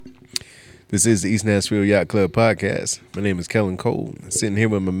This is the East Nashville Yacht Club podcast. My name is Kellen Cole. I'm sitting here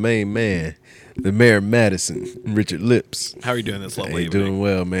with my main man, the Mayor of Madison, Richard Lips. How are you doing this lovely Hey, evening? doing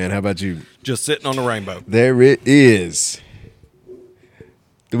well, man. How about you? Just sitting on the rainbow. There it is.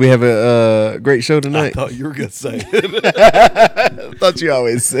 Do we have a great show tonight? I thought you were going to say it. I thought you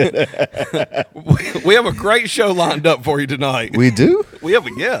always said it. We have a great show lined up for you tonight. We do? We have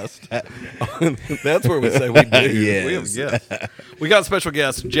a guest. That's where we say we do. Yes. We have a guest. We got a special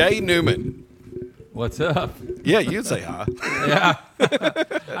guest, Jay Newman. What's up? Yeah, you say hi. Yeah,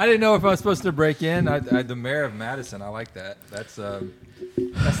 I didn't know if I was supposed to break in. The mayor of Madison. I like that. That's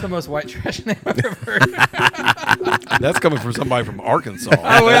the most white trash name I've ever heard. That's coming from somebody from Arkansas.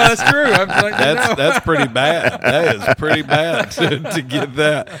 Oh yeah, that's true. I'm like, That's pretty bad. That is pretty bad to get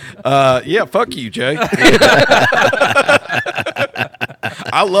that. Yeah, fuck you, Jay.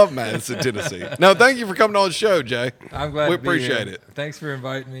 I love Madison, Tennessee. No, thank you for coming on the show, Jay. I'm glad. We to be appreciate here. it. Thanks for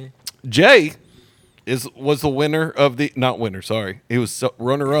inviting me. Jay was the winner of the sorry. He was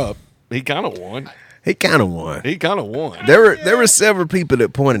runner up. He kind of won. He kind of won. There were several people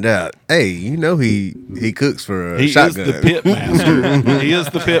that pointed out, hey, you know he cooks for a shotgun. He is the pit master. He is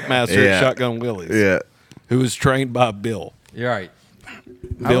the pit master Yeah. at Shotgun Willie's. Yeah. Who was trained by Bill. You're right.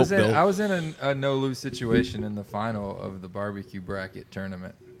 Bill. I was in a no-lose situation in the final of the barbecue bracket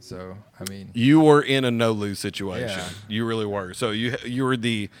tournament. So, I mean, You were in a no-lose situation. Yeah. You really were. So you were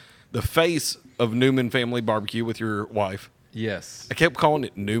the face of Newman Family Barbecue with your wife. yes. I kept calling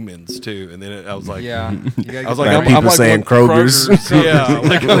it Newman's too, and then I was like, Yeah. I was like, People like saying what Kroger's. Yeah,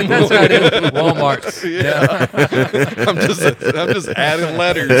 like, That's what I did. Walmart's. yeah. I'm just adding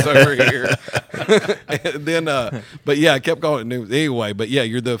letters over here. And then, but yeah, I kept calling it Newman anyway. But yeah,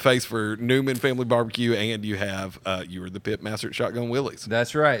 you're the face for Newman Family Barbecue, and you were the pit master at Shotgun Willie's.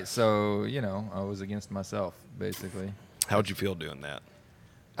 That's right. So, I was against myself, basically. How'd you feel doing that?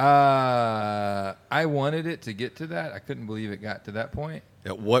 I wanted it to get to that. I couldn't believe it got to that point.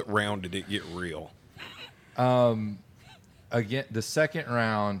 At what round did it get real? Again, the second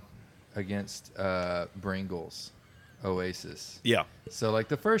round against Bringles, Oasis. Yeah. So, like,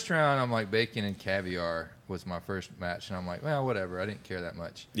 the first round, I'm like, bacon and caviar was my first match. And I'm like, well, whatever. I didn't care that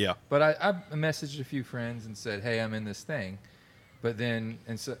much. Yeah. But I messaged a few friends and said, hey, I'm in this thing. But then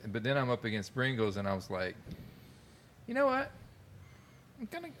I'm up against Bringles, and I was like, you know what?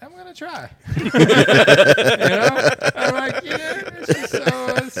 I'm gonna try. I'm like,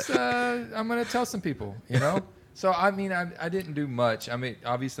 I'm gonna tell some people. So I mean, I didn't do much. I mean,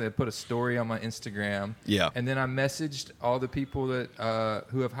 obviously, I put a story on my Instagram. Yeah. And then I messaged all the people that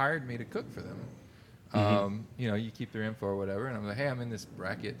who have hired me to cook for them. Mm-hmm. You keep their info or whatever, and I'm like, hey, I'm in this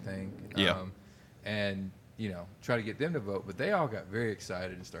bracket thing. Yeah. And try to get them to vote, but they all got very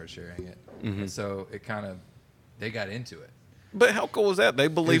excited and started sharing it. Mm-hmm. And so they got into it. But how cool is that? They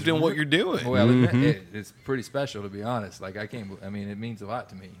believed in what you're doing. Well, it's pretty special, to be honest. Like, it means a lot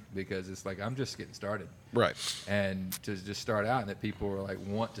to me because it's like I'm just getting started. Right. And to just start out and that people are like,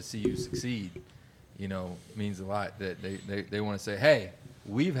 want to see you succeed, means a lot. That they want to say, hey,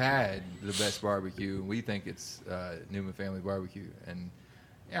 we've had the best barbecue, and we think it's Newman Family Barbecue. And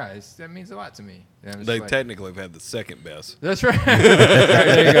yeah, that means a lot to me. They technically have had the second best. That's right.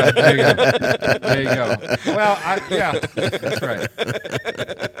 There you go. There you go. Well, that's right.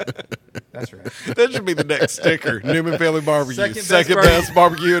 That's right. That should be the next sticker. Newman Family Barbecue. Second Best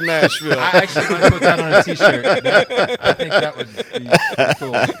barbecue in Nashville. I actually might put that on a T-shirt. I think that would be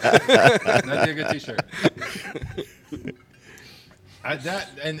cool. That'd be a good T-shirt.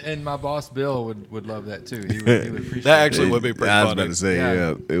 And my boss Bill would love that too. He would appreciate That actually it. would be pretty I was funny. about to say, Yeah.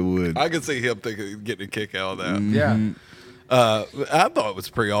 yeah, it would. I could see him getting a kick out of that. Yeah. I thought it was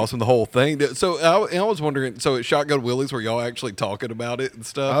pretty awesome, the whole thing. So I was wondering, so at Shotgun Willie's, were y'all actually talking about it and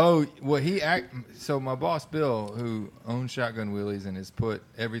stuff? Oh, well, so my boss Bill, who owns Shotgun Willie's and has put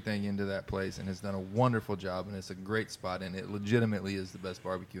everything into that place and has done a wonderful job, and it's a great spot, and it legitimately is the best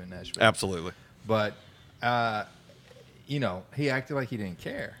barbecue in Nashville. Absolutely. But, he acted like he didn't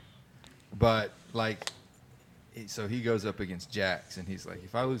care. But, like, so he goes up against Jax, and he's like,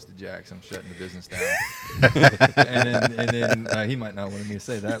 if I lose to Jax, I'm shutting the business down. and then he might not want me to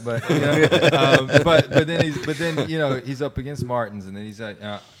say that, but then he's up against Martin's, and then he's like,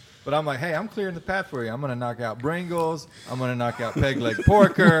 but I'm like, hey, I'm clearing the path for you. I'm gonna knock out Bringles. I'm gonna knock out Peg Leg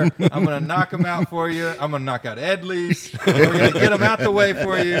Porker. I'm gonna knock them out for you. I'm gonna knock out Edley's. We're gonna get them out the way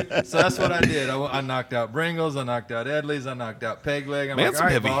for you. So that's what I did. I knocked out Bringles. I knocked out Edley's. I knocked out Peg Leg. I'm Man, like, some all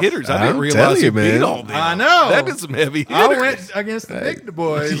right, heavy boss. hitters. I I'm didn't realize telling you you, beat man. all them. I know. That is some heavy hitters. I went against the big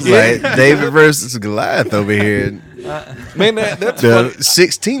boys. It's like David versus Goliath over here. Man, that's The funny.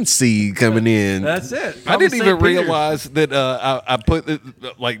 16th seed coming in. That's it. I didn't even St. Peter's. realize that I put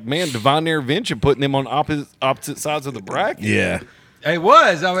divine intervention, putting them on opposite sides of the bracket. Yeah. It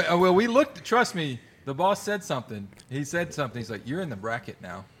was. Well, we looked. Trust me. The boss said something. He said something. He's like, "You're in the bracket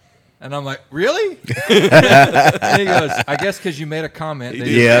now," and I'm like, "Really?" And he goes, "I guess because you made a comment that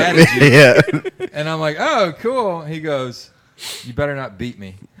he Yeah. added you." Yeah. And I'm like, "Oh, cool." He goes, "You better not beat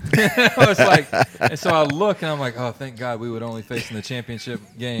me." I was like, and so I look and I'm like, "Oh, thank God we would only face in the championship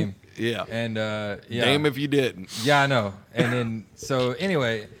game." Yeah. And yeah, Damn if you didn't. yeah, I know. And then so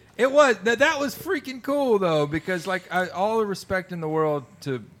anyway, it was that was freaking cool though, because like all the respect in the world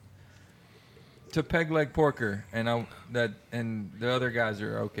to Peg Leg Porker, and the other guys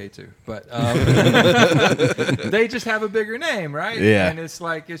are okay too, but they just have a bigger name, right? Yeah. And it's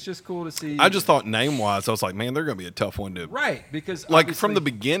like it's just cool to see. I just thought name wise, I was like, man, they're going to be a tough one to. right because Like from obviously- the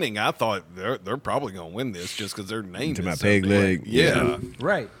beginning, I thought they're probably going to win this just because their name To is my so Peg big. Leg. Yeah.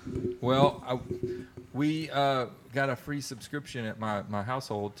 Right. Well, we got a free subscription at my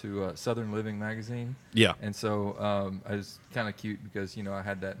household to Southern Living magazine. Yeah. And so I was kind of cute because I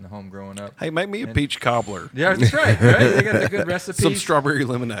had that in the home growing up. Hey, make me a And- peach cobbler. Yeah, that's right. Right. They got the good recipes. Some strawberry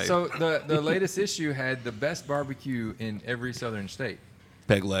lemonade. So the latest issue had the best barbecue in every southern state,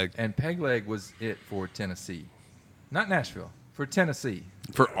 Peg leg. and Peg Leg was it for Tennessee, not Nashville, for Tennessee,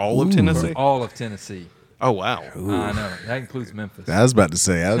 For all of Tennessee? all of Tennessee. Oh, wow. I know that includes Memphis. I was just about to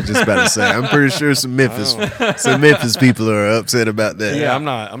say, I'm pretty sure some Memphis people are upset about that. Yeah, I'm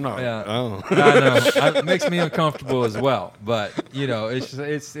not. Yeah. Oh. I know it makes me uncomfortable as well, but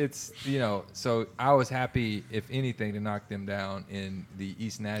it's so I was happy if anything to knock them down in the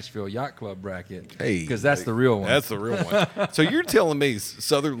East Nashville Yacht Club bracket, Hey. because that's the real one. That's the real one. So you're telling me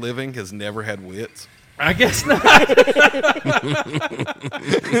Southern Living has never had wits? I guess not. I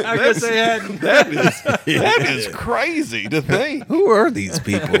guess they had. That is crazy to think. Who are these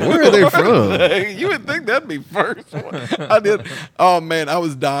people? Where are they from? You would think that'd be first one. I did. Oh man, I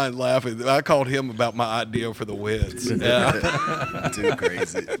was dying laughing. I called him about my idea for the wits. Yeah. Too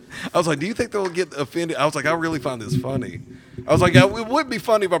crazy. I was like, "Do you think they'll get offended?" I was like, "I really find this funny." I was like, "It wouldn't be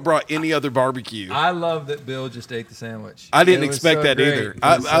funny if I brought any other barbecue." I love that Bill just ate the sandwich. I didn't It was expect so that great. either. It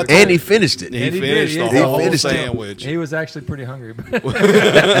was so I- great. And he finished it. He And he finished did, the yeah. whole He finished it. sandwich. He was actually pretty hungry. But We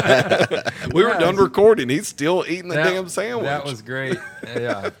were Yeah, done it's- recording. He's still eating the damn sandwich. That was great.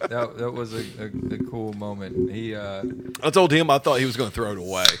 Yeah, that was a cool moment. He I told him I thought he was going to throw it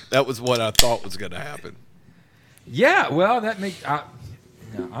away. That was what I thought was going to happen. yeah. Well, that makes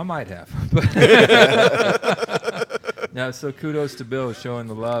I might have. But no, so kudos to Bill showing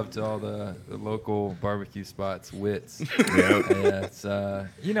the love to all the local barbecue spots, Wits. Yeah, it's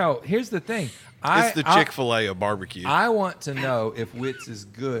here's the thing. It's the Chick-fil-A of barbecue. I want to know if Wits is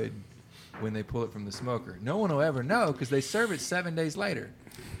good when they pull it from the smoker. No one will ever know because they serve it 7 days later.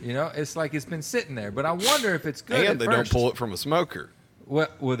 It's like it's been sitting there. But I wonder if it's good. and at they first. don't pull it from a smoker.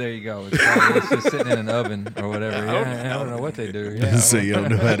 Well, there you go. It's just sitting in an oven or whatever. Yeah, I don't know what they do. Yeah, So you don't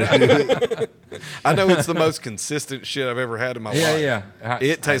know how to do it. I know it's the most consistent shit I've ever had in my life. yeah.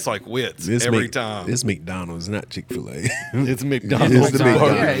 It tastes like Wits every time. It's McDonald's, not Chick-fil-A. It's McDonald's. It's the Yeah,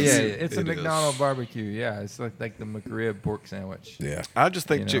 McDonald's. it's a It is. McDonald's barbecue. Yeah, it's like the McRib pork sandwich. Yeah. I just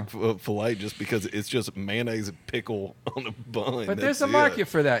think You know. Chick-fil-A just because it's just mayonnaise and pickle on a bun. But there's That's a it. market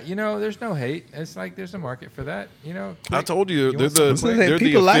for that. There's no hate. It's like there's a market for that. I quick. told you, they're want some the quick? they're the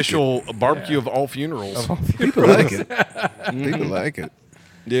People like official barbecue of all funerals. People like it. People like it.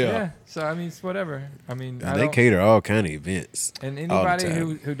 Yeah. So I mean, it's whatever. I mean, And they cater all kind of events. and all the anybody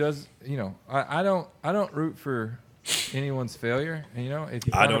time. who does, I don't root for anyone's failure. If you I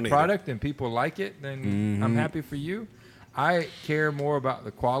find don't a either. product and people like it, then I'm happy for you. I care more about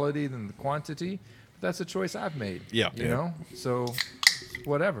the quality than the quantity. But that's a choice I've made. Yeah. You know, so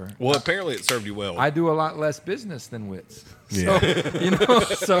whatever. Well, apparently it served you well. I do a lot less business than Wits. Yeah.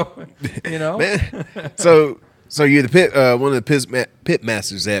 So, Man, so you're the pit, one of the pit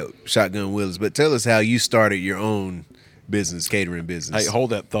masters at Shotgun Willers, but tell us how you started your own business, catering business. Hey, hold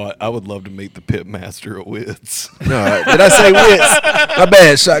that thought. I would love to meet the pit master at Wits. No, did I say Wits? My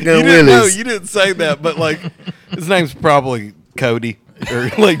bad, Shotgun You didn't know, Willers. you didn't say that, but like his name's probably Cody or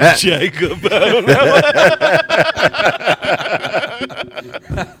like Jacob. I don't know.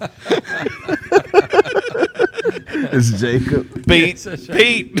 It's Jacob. Pete. That's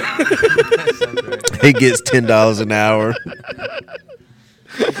Pete. That's so great. He gets $10 an hour.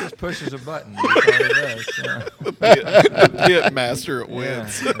 He just pushes a button. That's all he does. So. Pit master at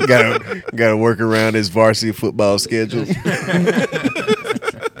Wits. Gotta work around his varsity football schedule.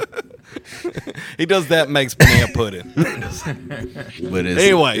 He does that and makes banana pudding. But it's,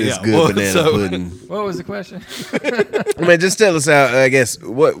 Anyway, it's yeah, good well, banana so- pudding. What was the question? I mean, just tell us how.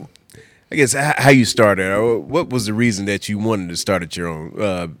 How you started, or what was the reason that you wanted to start your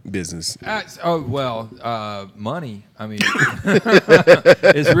own business? Money. I mean,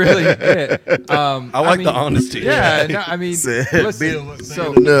 it's really it. I like the honesty. Yeah, no, I mean, listen,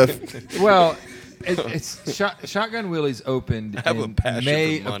 so Enough. well, it's Shotgun Willie's opened have a in passion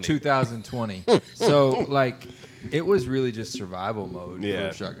May for money. of 2020. So like, it was really just survival mode Yeah.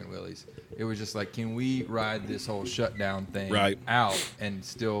 for Shotgun Willie's. It was just like, can we ride this whole shutdown thing Right. out and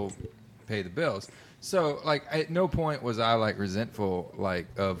still pay the bills? So like, at no point was I like resentful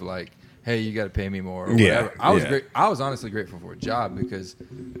of hey, you got to pay me more or Yeah, whatever. I was yeah. great. I was honestly grateful for a job because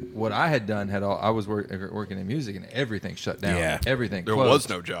what I had done I was working in music and everything shut down. Yeah. Everything There closed. was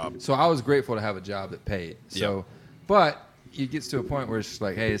no job. So I was grateful to have a job that paid. So, Yep. but it gets to a point where it's just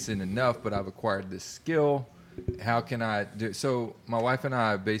like, hey, it's isn't enough, but I've acquired this skill. How can I do it? So my wife and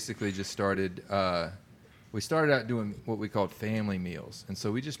I basically just started, we started out doing what we called family meals. And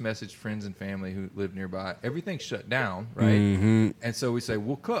so we just messaged friends and family who lived nearby. Everything's shut down, right? Mm-hmm. And so we say,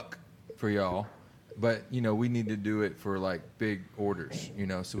 we'll cook for y'all. But, we need to do it for like big orders,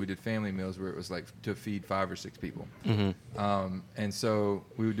 So we did family meals where it was like to feed 5 or 6 people. And so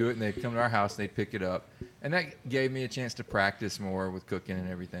we would do it and they'd come to our house, they'd pick it up. And that gave me a chance to practice more with cooking and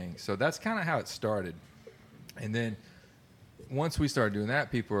everything. So that's kind of how it started. And then once we started doing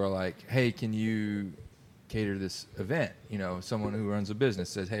that, people were like, hey, can you cater this event? Someone who runs a business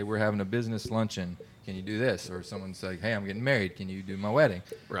says, hey, we're having a business luncheon. Can you do this? Or someone's like, hey, I'm getting married. Can you do my wedding?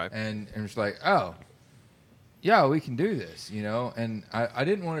 Right. And it's like, oh, yeah, we can do this, And I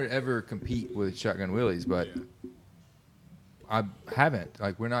didn't want to ever compete with Shotgun Willie's, but I haven't.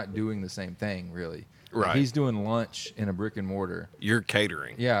 Like, we're not doing the same thing, really. Like, Right. he's doing lunch in a brick and mortar. You're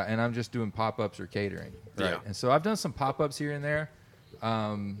catering. Yeah, and I'm just doing pop-ups or catering. Right. Yeah. And so I've done some pop-ups here and there,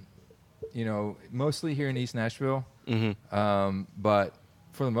 mostly here in East Nashville. Mm-hmm. But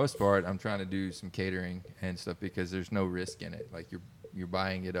for the most part, I'm trying to do some catering and stuff because there's no risk in it. Like you're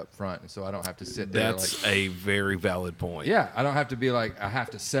buying it up front, and so I don't have to sit there. That's a very valid point. Yeah, I don't have to be like, I have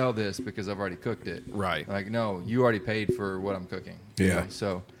to sell this because I've already cooked it. Right. Like, no, you already paid for what I'm cooking. Yeah.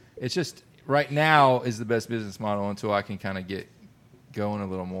 So it's just right now is the best business model until I can kind of get going a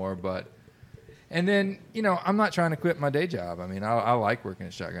little more. And then, I'm not trying to quit my day job. I mean, I like working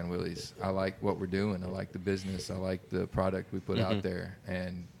at Shotgun Willie's. I like what we're doing. I like the business. I like the product we put out there.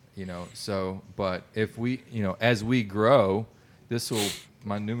 And, but if we, as we grow,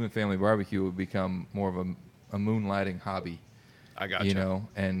 my Newman Family Barbecue will become more of a moonlighting hobby. I got you.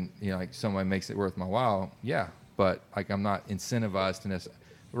 And, like somebody makes it worth my while. Yeah. But like, I'm not incentivized to necessarily.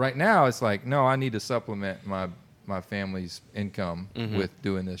 Right now, it's like, no, I need to supplement my family's income with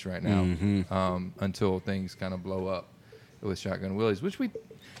doing this right now until things kind of blow up with Shotgun Willie's, which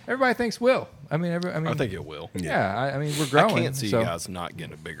everybody thinks will. I think it will. Yeah, I mean, we're growing. I can't see you guys not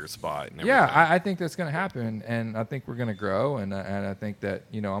getting a bigger spot. And yeah, everything. I think that's going to happen, and I think we're going to grow, and I think that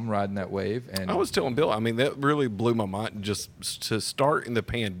I'm riding that wave. And I was telling Bill, I mean, that really blew my mind just to start in the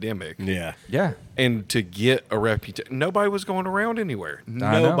pandemic. Yeah. yeah. And to get a reputation. Nobody was going around anywhere.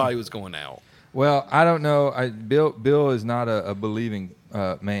 Nobody was going out. Well, I don't know. Bill is not a believing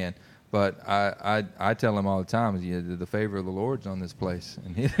man, but I tell him all the time, the favor of the Lord's on this place,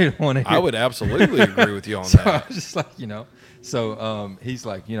 and he didn't want to hear. I would absolutely agree with you on So I that. was just like, So he's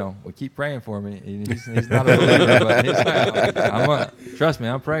like, well, keep praying for me. And he's not a believer, but he's like, trust me,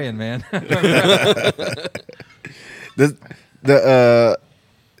 I'm praying, man.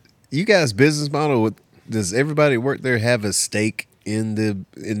 You guys' business model, does everybody work there have a stake in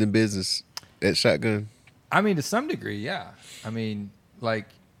the business at Shotgun? I mean, to some degree, yeah. I mean, like,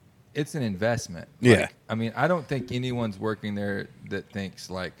 it's an investment. Yeah. Like, I mean, I don't think anyone's working there that thinks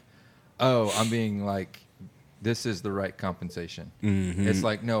like, oh, I'm being like, this is the right compensation. Mm-hmm. It's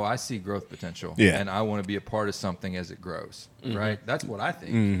like, no, I see growth potential. Yeah. And I want to be a part of something as it grows. Right? That's what I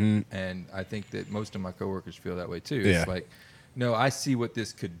think. Mm-hmm. And I think that most of my coworkers feel that way too. Yeah. It's like, no, I see what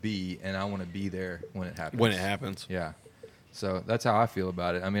this could be, and I want to be there when it happens. When it happens. Yeah. So that's how I feel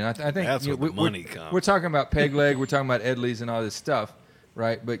about it. I mean, I think That's where the money comes. We're talking about peg leg. We're talking about Edley's and all this stuff,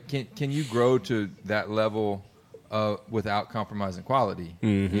 right? But can you grow to that level without compromising quality?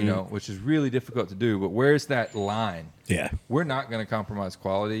 Mm-hmm. Which is really difficult to do. But where's that line? Yeah. We're not going to compromise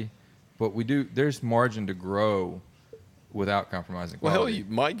quality, but we do. There's margin to grow without compromising Well, quality. hell, you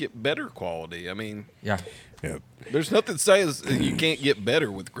might get better quality. I mean, Yeah. Yep. there's nothing that says you can't get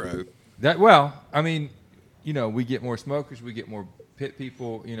better with growth. I mean, we get more smokers, we get more pit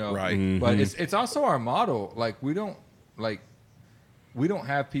people, Right. But it's also our model. Like, we don't like we don't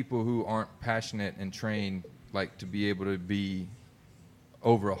have people who aren't passionate and trained like to be able to be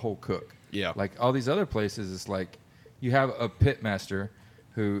over a whole cook. Yeah. Like all these other places, it's like you have a pit master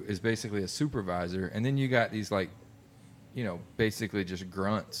who is basically a supervisor, and then you got these like, you know, basically just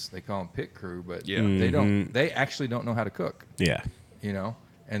grunts. They call them pit crew, but they actually don't know how to cook. Yeah. You know,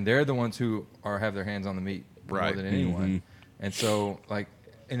 and they're the ones who have their hands on the meat more than anyone. And so, like,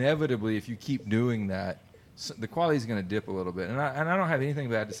 inevitably, if you keep doing that, the quality is going to dip a little bit. And I don't have anything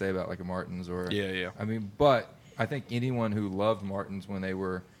bad to say about like a Martin's or I mean, but I think anyone who loved Martin's when they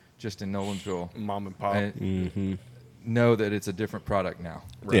were just in Nolensville, mom and pop, know that it's a different product now.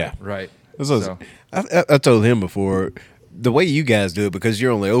 Right. Yeah. Right. So I told him before, the way you guys do it, because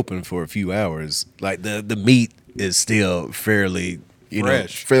you're only open for a few hours, like the meat is still fairly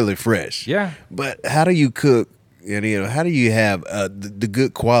fairly fresh. Yeah. But how do you cook? And, you know, how do you have the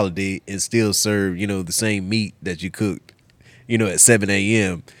good quality and still serve, you know, the same meat that you cooked, you know, at 7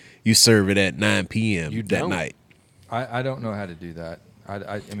 a.m. You serve it at 9 p.m. that night. I don't know how to do that.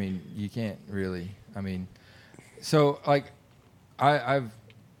 I mean, you can't really. I mean, so like I've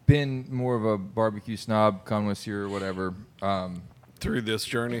been more of a barbecue snob, connoisseur, whatever. Through this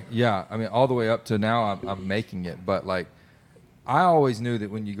journey. Yeah, I mean, all the way up to now, I'm making it. But like, I always knew that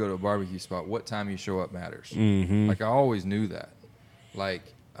when you go to a barbecue spot, what time you show up matters. Like I always knew that. Like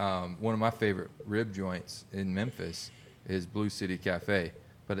one of my favorite rib joints in Memphis is Blue City Cafe.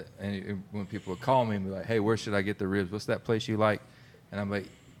 But when people would call me and be like, "Hey, where should I get the ribs? What's that place you like?" And I'm like,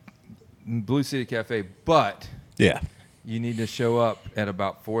 "Blue City Cafe." But you need to show up at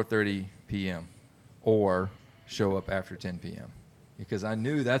about 4:30 p.m. or show up after 10 p.m. because I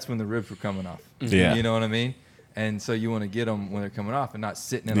knew that's when the ribs were coming off. Yeah, you know what I mean. And so you want to get them when they're coming off and not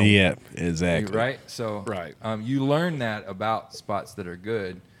sitting in them. Yeah, exactly. Right? So you learn that about spots that are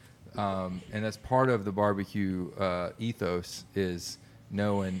good. And that's part of the barbecue ethos is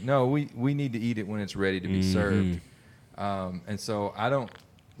knowing, we need to eat it when it's ready to be served. And so I don't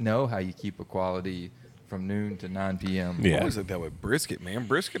know how you keep a quality from noon to 9 p.m. Yeah. I always think that with brisket, man.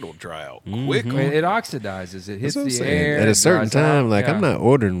 Brisket will dry out quickly. It oxidizes. It hits the air. At a certain time, like I'm not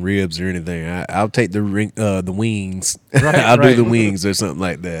ordering ribs or anything. I'll take the wings. Right, I'll do the wings or something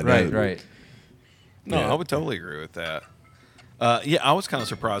like that. Right. No, I would totally agree with that. I was kind of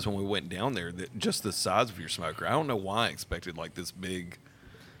surprised when we went down there that just the size of your smoker. I don't know why I expected like this big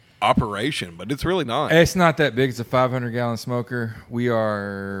operation, but it's really not. It's not that big. It's a 500-gallon smoker. We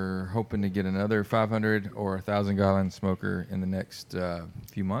are hoping to get another 500 or 1,000-gallon smoker in the next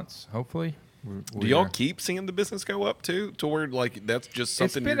few months, hopefully. Do y'all keep seeing the business go up too, to where like that's just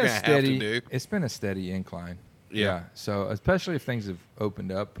something you're going to have to do? It's been a steady incline. Yeah. So especially if things have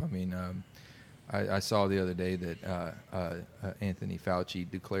opened up. I mean, I saw the other day that Anthony Fauci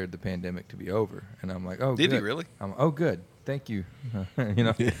declared the pandemic to be over, and I'm like, oh, did good. he really? Good. Thank you. You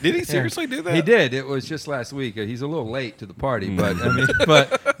know, did he seriously do that? He did. It was just last week. He's a little late to the party, but I mean,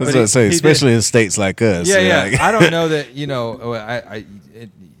 but that's what I say, especially in states like us. Yeah. I don't know that. You know,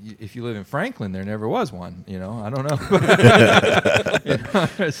 if you live in Franklin, there never was one. You know, I don't know. You know,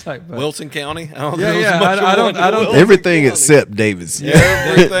 it's like, Wilson County. I don't. Everything except Davis. Yeah,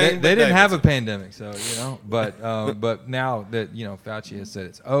 everything. They didn't have a pandemic, so you know. But now that Fauci has said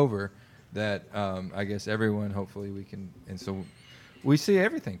it's over. That I guess everyone, hopefully we can, and so we see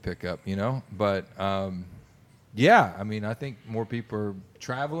everything pick up, But I mean, I think more people are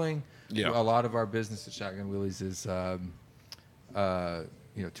traveling. Yeah. A lot of our business at Shotgun Willie's is,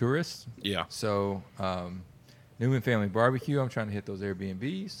 tourists. Yeah. So Newman Family Barbecue, I'm trying to hit those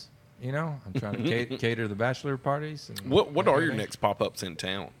Airbnbs. I'm trying to cater the bachelor parties. And what are your next pop-ups in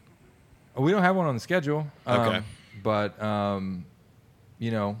town? We don't have one on the schedule. Okay. But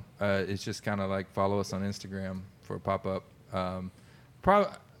it's just kind of like follow us on Instagram for a pop-up.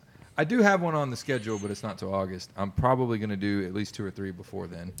 I do have one on the schedule, but it's not till August. I'm probably going to do at least 2 or 3 before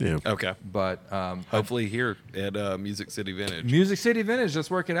then. Yeah. Okay. But hopefully here at Music City Vintage. Music City Vintage, let's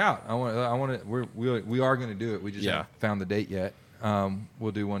work it out. We are going to do it. We just haven't found the date yet.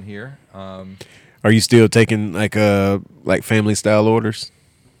 We'll do one here. Are you still taking like family style orders?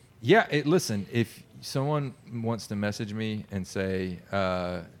 Yeah. Listen, if someone wants to message me and say,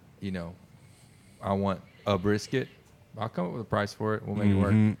 I want a brisket, I'll come up with a price for it. We'll make it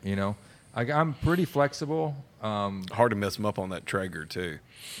work. I'm pretty flexible. Hard to mess them up on that Traeger too.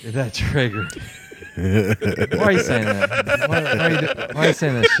 That Traeger. Why are you saying that? Why are you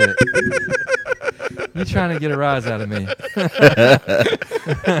saying that shit? You trying to get a rise out of me?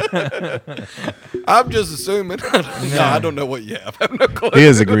 I'm just assuming. No, I don't know what you have. I have no clue. He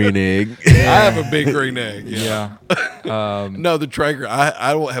has a green egg. I have a big green egg. Yeah. Yeah. No, the Traeger.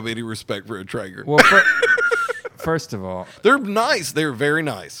 I don't have any respect for a Traeger. Well, first of all, They're nice. They're very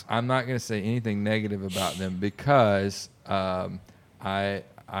nice. I'm not going to say anything negative about them because I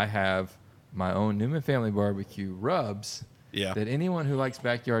have my own Newman Family Barbecue rubs Yeah. that anyone who likes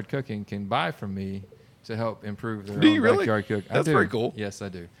backyard cooking can buy from me to help improve their Do own you really? backyard cook. That's I do. pretty cool. Yes, I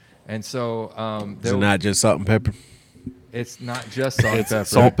do. And so It's not just salt and pepper. it's not just salt and pepper.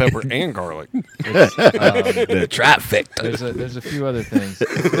 Salt, pepper, and garlic. It's, The trifecta. there's a few other things.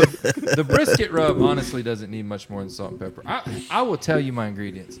 The brisket rub honestly doesn't need much more than salt and pepper. I will tell you my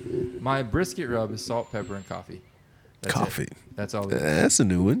ingredients. My brisket rub is salt, pepper, and coffee. That's Coffee. it. That's all. It is. That's a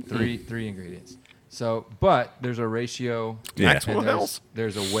new one. Three ingredients. So, but there's a ratio. Yeah. Maxwell and there's, House.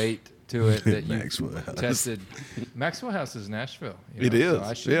 there's a weight to it that you Maxwell House. tested. Maxwell House is Nashville. It is, So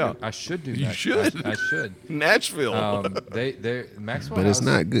I should, yeah. I should do. You Nashville. should. I should. Nashville. They Maxwell But House. it's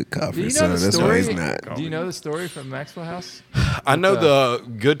not good Do coffee, you know so the that's why story? it's not. Do you know the story from Maxwell House? I know the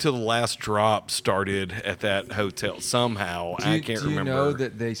Good to the Last Drop started at that hotel somehow. I can't do you remember. know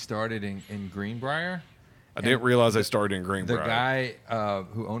that they started in Greenbrier? I didn't realize they started in Greenbrier. The guy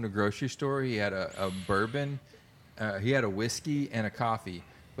who owned a grocery store, he had a bourbon, he had a whiskey and a coffee.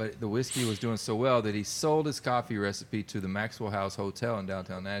 But the whiskey was doing so well that he sold his coffee recipe to the Maxwell House Hotel in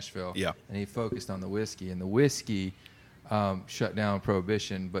downtown Nashville. Yeah. And he focused on the whiskey. And the whiskey shut down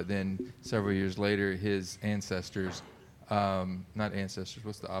Prohibition. But then several years later, his ancestors, not ancestors,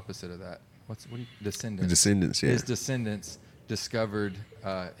 what's the opposite of that? Descendants. The descendants, yeah. His descendants discovered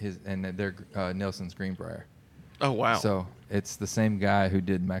their Nelson's Greenbrier. Oh, wow. So it's the same guy who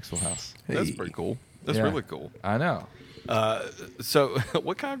did Maxwell House. That's Hey. pretty cool. That's Yeah. really cool. I know. So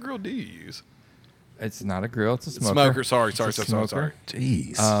what kind of grill do you use? It's not a grill. It's a smoker. Sorry. It's a Sorry.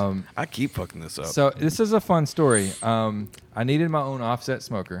 Jeez. I keep fucking this up. So this is a fun story. I needed my own offset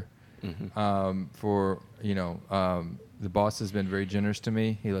smoker. For the boss has been very generous to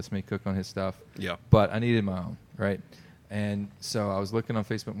me. He lets me cook on his stuff. Yeah. But I needed my own, right? And so I was looking on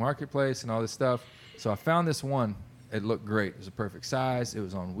Facebook Marketplace and all this stuff. So I found this one. It looked great. It was a perfect size. It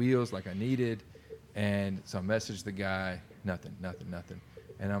was on wheels like I needed. And so I messaged the guy. Nothing.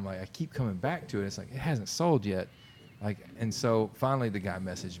 And I'm like, I keep coming back to it. It's like, it hasn't sold yet. And so finally the guy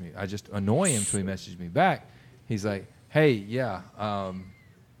messaged me. I just annoy him till he messaged me back. He's like, hey, yeah,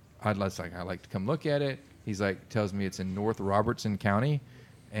 I'd like to come look at it. He's like, tells me it's in North Robertson County,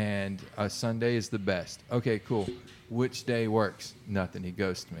 and Sunday is the best. Okay, cool. Which day works? Nothing. He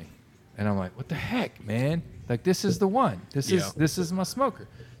ghosts me, and I'm like, what the heck, man? Like, this is the one. This is my smoker.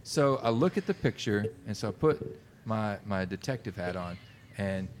 So I look at the picture, and so I put my detective hat on,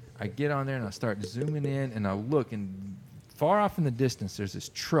 and I get on there and I start zooming in, and I look, and far off in the distance there's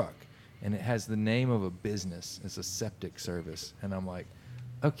this truck, and it has the name of a business. It's a septic service, and I'm like,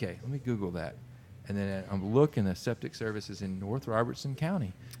 okay, let me Google that. And then I'm looking, the septic service is in North Robertson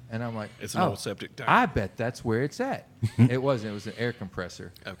County. And I'm like, It's an old septic tank. I bet that's where it's at. It wasn't. It was an air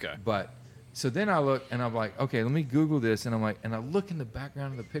compressor. Okay. But so then I look and I'm like, okay, let me Google this. And I'm like, and I look in the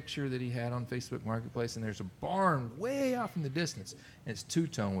background of the picture that he had on Facebook Marketplace, and there's a barn way off in the distance. And it's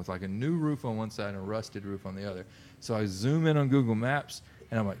two-tone with like a new roof on one side and a rusted roof on the other. So I zoom in on Google Maps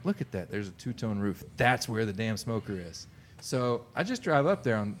and I'm like, look at that. There's a two-tone roof. That's where the damn smoker is. So I just drive up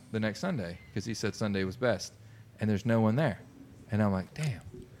there on the next Sunday because he said Sunday was best, and there's no one there. And I'm like, damn.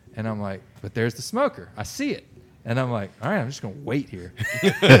 And I'm like, but there's the smoker. I see it. And I'm like, all right, I'm just going to wait here.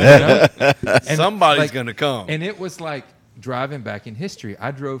 And Somebody's going to come. And it was like driving back in history.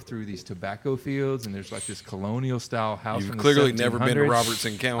 I drove through these tobacco fields, and there's like this colonial style house. You've from the clearly never been to 1700s.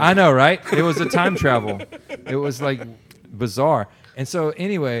 Robertson County. I know, right? It was a time travel. It was like bizarre. And so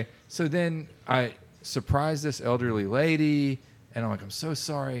anyway, so then I surprised this elderly lady, and I'm like, I'm so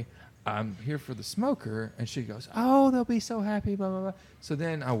sorry. I'm here for the smoker. And she goes, oh, they'll be so happy, blah, blah, blah. So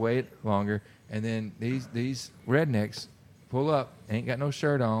then I wait longer, and then these rednecks pull up, ain't got no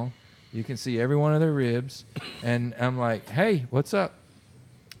shirt on. You can see every one of their ribs. And I'm like, hey, what's up?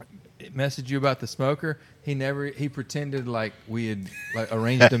 Messaged you about the smoker. He pretended like we had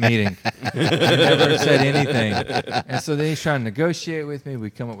arranged a meeting. He never said anything. And so then he's trying to negotiate with me. We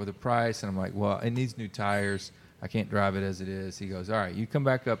come up with a price, and I'm like, well, it needs new tires. I can't drive it as it is. He goes, all right, you come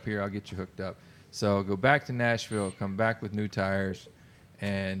back up here. I'll get you hooked up. So I'll go back to Nashville, come back with new tires.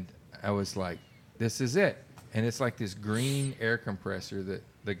 And I was like, this is it. And it's like this green air compressor that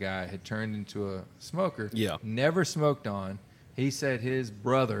the guy had turned into a smoker. Yeah. Never smoked on. He said his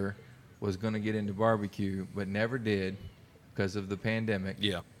brother was going to get into barbecue, but never did because of the pandemic.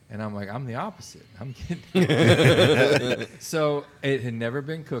 Yeah. And I'm like, I'm the opposite. I'm getting So it had never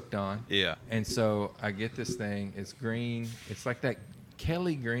been cooked on. Yeah. And so I get this thing. It's green. It's like that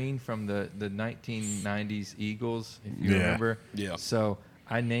Kelly green from the 1990s Eagles, if you remember. Yeah. So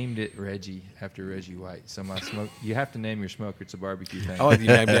I named it Reggie after Reggie White. So my smoke. You have to name your smoker. It's a barbecue thing. I like you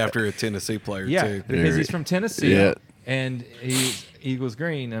named it after a Tennessee player too. Because he's from Tennessee. Yeah. And he's Eagles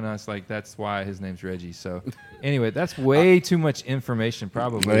green, and I was like, that's why his name's Reggie. So, anyway, that's way too much information,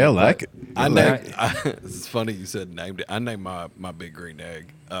 probably. Well, I like it. It's funny you said named it. I named my big green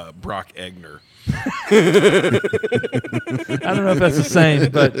egg Brock Egner. I don't know if that's the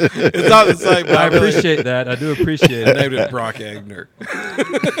same, but It's not the same. But I appreciate that. I do appreciate I it. named it Brock Egner.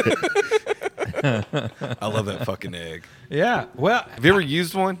 I love that fucking egg. Yeah. Well, Have you ever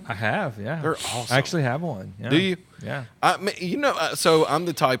used one? I have. Yeah. They're awesome. I actually have one. Yeah. Do you? Yeah. So I'm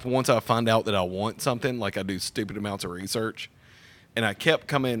the type, once I find out that I want something, like I do stupid amounts of research, and I kept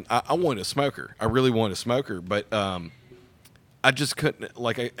coming, I wanted a smoker. I really wanted a smoker, but I just couldn't,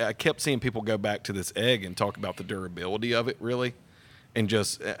 like I kept seeing people go back to this egg and talk about the durability of it, really,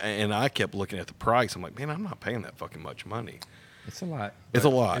 and I kept looking at the price. I'm like, man, I'm not paying that fucking much money. It's a lot. It's a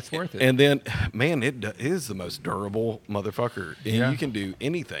lot. It's worth it. And then, man, it is the most durable motherfucker. And Yeah. you can do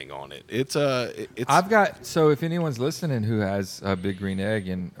anything on it. It's I've got, so if anyone's listening who has a Big Green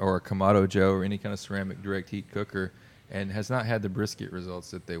Egg or a Kamado Joe or any kind of ceramic direct heat cooker and has not had the brisket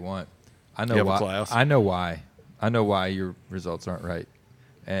results that they want, I know You have a why. class? I know why. I know why your results aren't right.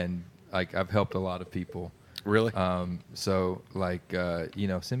 And like I've helped a lot of people. really. So like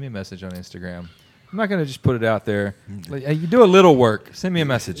send me a message on Instagram. I'm not gonna just put it out there. Like, you do a little work. Send me a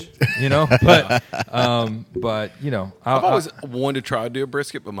message. But I've always wanted to try to do a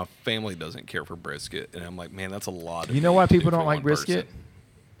brisket, but my family doesn't care for brisket, and I'm like, man, that's a lot. You know why people don't like brisket?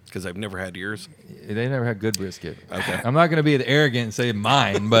 Because they've never had yours. They never had good brisket. Okay. I'm not going to be arrogant and say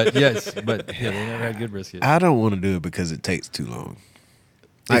mine, but yes, they never had good brisket. I don't want to do it because it takes too long.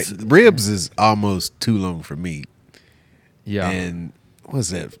 Like ribs is almost too long for me. Yeah. And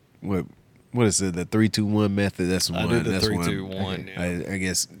what's that? What is it? The 3-2-1 method? That's one. I do the that's 3-2-1. Yeah. I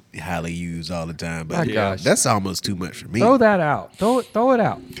guess highly used all the time. But My gosh. that's almost too much for me. Throw that out. Throw it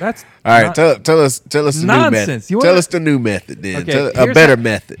out. That's All right, tell us the nonsense. new method. Tell us the new method then. A better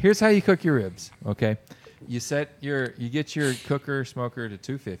method. Here's how you cook your ribs. Okay, you get your cooker smoker to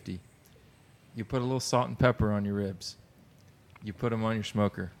 250. You put a little salt and pepper on your ribs. You put them on your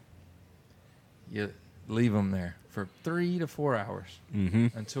smoker. You leave them there for 3 to 4 hours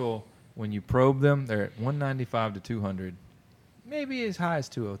until when you probe them, they're at 195 to 200. Maybe as high as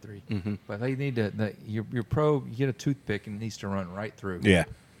 203. But they need your probe, you get a toothpick and it needs to run right through. Yeah.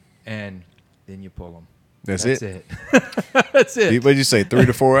 And then you pull them. That's it. That's it. What'd you say? 3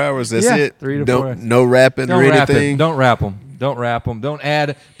 to 4 hours? That's it? 3 to 4 hours. No wrapping or anything? Don't wrap them. Don't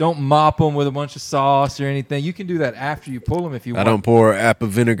mop them with a bunch of sauce or anything. You can do that after you pull them if you want. I don't pour apple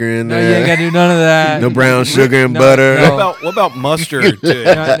vinegar in No, there. you ain't got to do none of that. No brown sugar and No, butter. no. What about mustard? To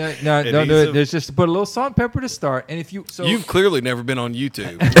it? No, don't do it. There's just to put a little salt and pepper to start. And if You've clearly never been on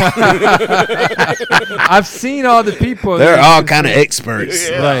YouTube. I've seen all the people. They're all kind of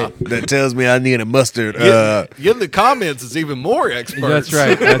experts. Yeah. Right. That tells me I need a mustard. Get in the comments is even more experts.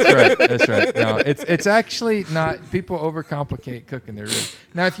 That's right. No, it's actually not. People overcomplicate cooking their ribs.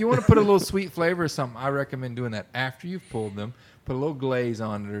 Now, if you want to put a little sweet flavor or something, I recommend doing that after you've pulled them. Put a little glaze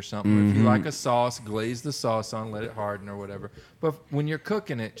on it or something. If you like a sauce, glaze the sauce on, let it harden or whatever. But when you're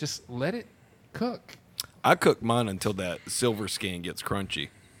cooking it, just let it cook. I cook mine until that silver skin gets crunchy.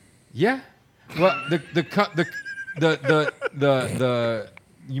 Yeah. Well, the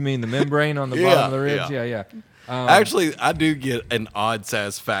you mean the membrane on the bottom of the ribs? Yeah. Actually, I do get an odd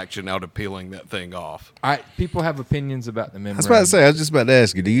satisfaction out of peeling that thing off. People have opinions about the membrane. I was about to say. I was just about to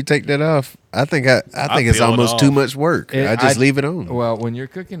ask you. Do you take that off? I think it's peel it almost off. too much work. I just leave it on. Well, when you're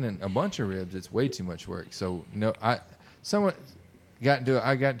cooking a bunch of ribs, it's way too much work. So I got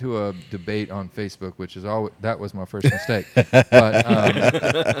into a debate on Facebook, which is that was my first mistake.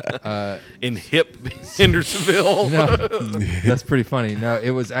 But in hip Hendersonville. No, that's pretty funny. No, it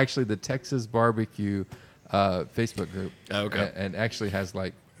was actually the Texas Barbecue Facebook group. Okay. And actually has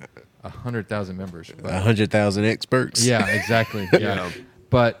like 100,000 members. 100,000 experts. Yeah, exactly. Yeah.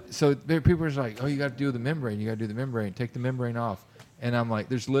 But so people are like, oh, you got to do the membrane. You got to do the membrane. Take the membrane off. And I'm like,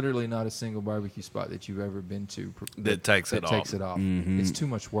 there's literally not a single barbecue spot that you've ever been to that takes it off. Mm-hmm. It's too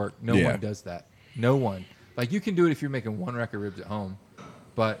much work. No one does that. No one. Like, you can do it if you're making one rack of ribs at home,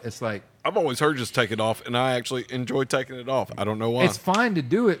 but it's like, I've always heard just take it off, and I actually enjoy taking it off. I don't know why. it's fine to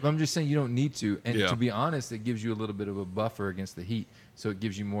do it, but I'm just saying you don't need to. And Yeah. to be honest, it gives you a little bit of a buffer against the heat, so it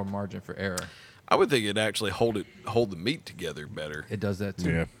gives you more margin for error. I would think it'd actually hold the meat together better. It does that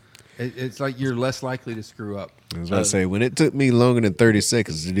too. Yeah. It's like you're less likely to screw up. I was about to say, when it took me longer than 30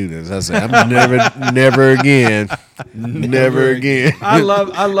 seconds to do this, I said, I'm never again. Never again. I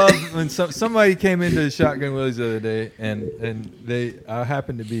love when somebody came into the Shotgun Willie's the other day, and I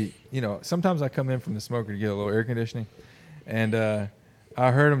happened to be, sometimes I come in from the smoker to get a little air conditioning, and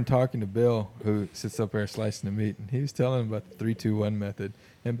I heard him talking to Bill, who sits up there slicing the meat, and he was telling him about the 3-2-1 method,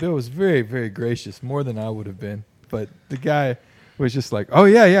 and Bill was very, very gracious, more than I would have been, but the guy was just like, oh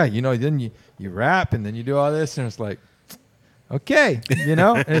yeah, then you wrap and then you do all this, and it's like, okay,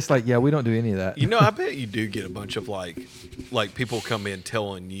 and it's like, yeah, we don't do any of that. I bet you do get a bunch of like people come in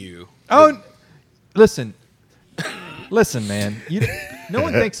telling you. Oh, listen, man, no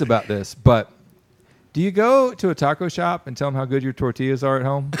one thinks about this, but do you go to a taco shop and tell them how good your tortillas are at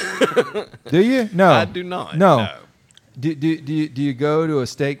home? Do you? No, I do not. No. Do you go to a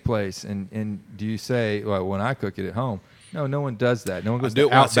steak place and do you say, well, when I cook it at home? No one does that. No one goes to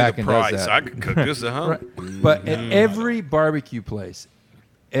Outback and does that. I could cook this at home. Right. But at every barbecue place,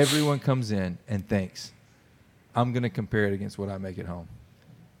 everyone comes in and thinks, I'm going to compare it against what I make at home.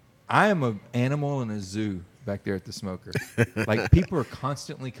 I am an animal in a zoo back there at the smoker. Like, people are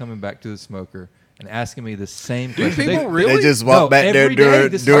constantly coming back to the smoker and asking me the same question. People really? They just walk back there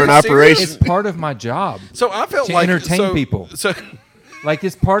during It's operation. part of my job. So I felt to like entertain people. So like,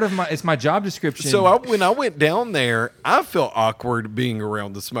 it's my job description. So when I went down there, I felt awkward being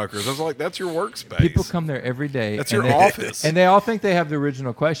around the smokers. I was like, "That's your workspace." People come there every day. That's your office, and they all think they have the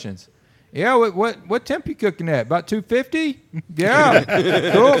original questions. Yeah, what temp you cooking at? About 250? Yeah,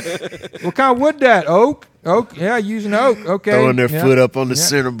 cool. What kind of wood that? Oak? Yeah, using oak. Okay. Throwing their foot up on the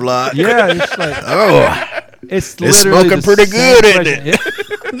center block. Yeah, it's like it's smoking pretty good, isn't it?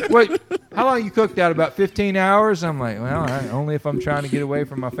 Yeah. Wait, how long you cooked that? About 15 hours? I'm like, well, only if I'm trying to get away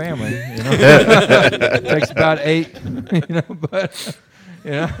from my family. It takes about 8. But.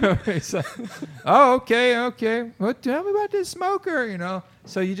 It's like, oh, okay. Well, tell me about this smoker,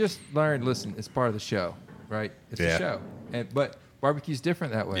 So you just learn, listen, it's part of the show, right? It's a show. But barbecue's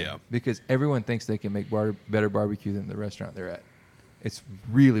different that way because everyone thinks they can make better barbecue than the restaurant they're at. It's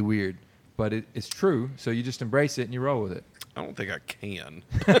really weird, but it's true. So you just embrace it and you roll with it. I don't think I can.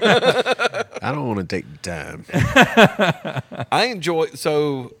 I don't want to take the time. I enjoy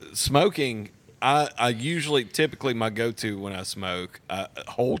smoking. I typically my go-to when I smoke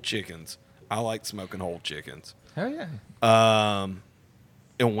whole chickens. I like smoking whole chickens. Hell yeah.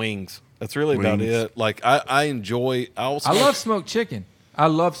 And wings. That's really about it. Like I enjoy. I love smoked chicken. I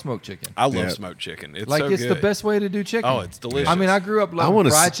love smoked chicken. I love smoked chicken. It's like so it's good. the best way to do chicken. Oh, it's delicious. I mean, I grew up loving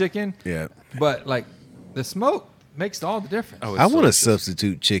fried chicken. Yeah. But like the smoke makes all the difference. Oh, I want to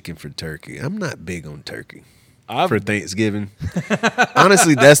substitute chicken for turkey. I'm not big on turkey. For Thanksgiving.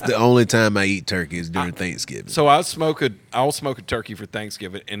 Honestly, that's the only time I eat turkey is during Thanksgiving. So I'll smoke a turkey for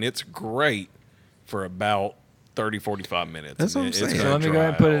Thanksgiving, and it's great for about 30, 45 minutes. That's what I'm saying. So let me go ahead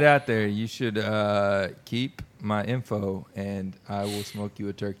and put it out there. You should keep my info, and I will smoke you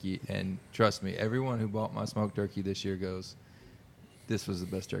a turkey. And trust me, everyone who bought my smoked turkey this year goes, this was the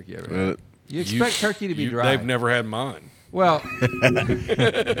best turkey I ever had. You expect turkey to be dry. They've never had mine. Well,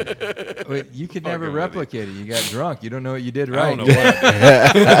 you could never replicate it. You got drunk. You don't know what you did right. I don't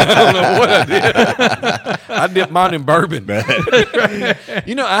know what I did. I dipped mine in bourbon.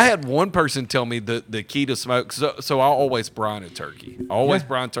 I had one person tell me the key to smoke. So I always brine a turkey.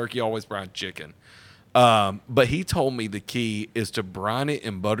 Brine turkey, always brine chicken. But he told me the key is to brine it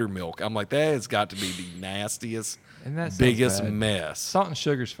in buttermilk. I'm like, that has got to be the nastiest, biggest mess. Salt and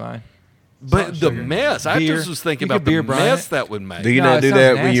sugar's fine. But the mess, I just was thinking about the mess that would make. Do you not do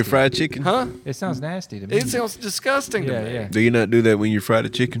that when you fry chicken? Huh? It sounds nasty to me. It sounds disgusting to me. Yeah. Do you not do that when you fry the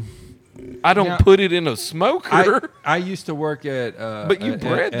chicken? I don't put it in a smoker. I used to work at but you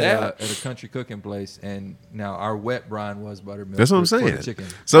bred that at a country cooking place, and now our wet brine was buttermilk. That's what I'm for saying. the chicken.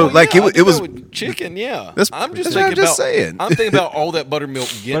 So it was chicken. Yeah, I'm just saying. I'm thinking about all that buttermilk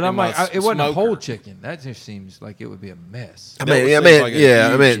getting. But I'm like, it wasn't smoker. a whole chicken. That just seems like it would be a mess. I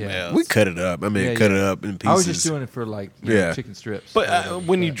mean, we cut it up. Cut it up in pieces. I was just doing it for chicken strips. But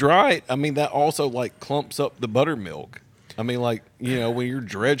when you dry it, I mean, that also like clumps up the buttermilk. I mean, like, when you're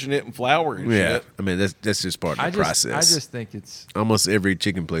dredging it in flour and shit. I mean, that's just part of the process. I just think it's almost every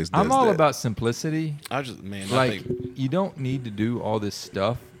chicken place does I'm all about simplicity. You don't need to do all this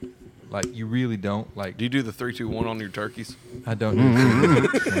stuff. Like, you really don't. Like, do you do the 3-2-1 on your turkeys? I don't do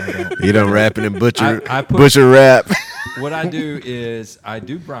that. You don't wrap it in butcher wrap. What I do is I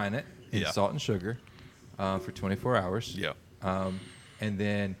do brine it in salt and sugar for 24 hours. Yeah. And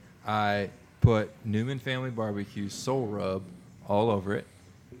then I put Newman Family Barbecue Soul Rub all over it,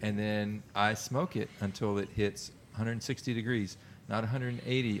 and then I smoke it until it hits 160 degrees. not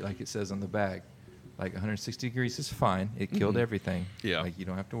 180 like it says on the bag. Like 160 degrees is fine. It killed everything. Yeah. Like you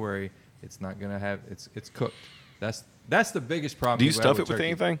don't have to worry. It's not gonna have. It's cooked. That's the biggest problem. Do you have stuff it with turkey.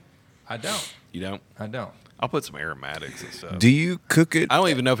 anything? I don't. You don't? I don't. I'll put some aromatics and stuff. Do you cook it? I don't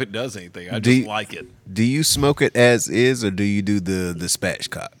even know if it does anything. I Do just you- like it. Do you smoke it as is, or do you do the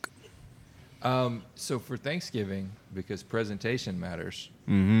spatchcock? So for Thanksgiving, because presentation matters,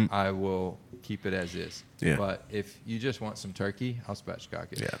 Mm-hmm. I will keep it as is. Yeah. But if you just want some turkey, I'll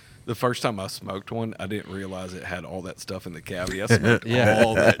spatchcock it. Yeah. The first time I smoked one, I didn't realize it had all that stuff in the cavity. I smoked Yeah.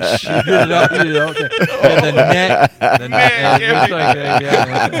 all that shit. You did it all. You did it all. And the neck. The neck. It was like,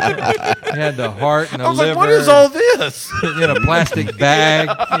 you had the heart and the I was liver. like, what is all this? In a plastic bag.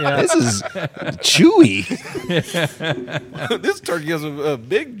 Yeah. This is chewy. This turkey has a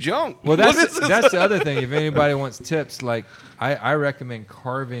big junk. Well, What is this? that's the other thing. If anybody wants tips, like I recommend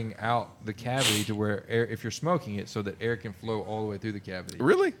carving out the cavity to where air, if you're smoking it, so that air can flow all the way through the cavity.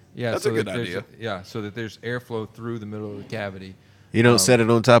 Really? Yeah, That's so a good that there's idea. Yeah, so that there's airflow through the middle of the cavity. You don't set it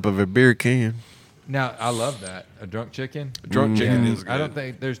on top of a beer can. Now I love that a drunk chicken. Drunk chicken is good. I don't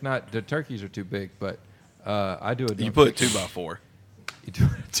think there's not the turkeys are too big, but I do a. You drunk put chicken. 2x4. You do a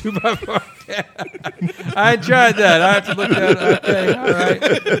 2x4. I tried that. I have to look that up. Okay, all right.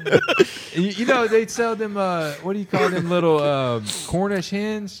 You know, they sell them, what do you call them, little Cornish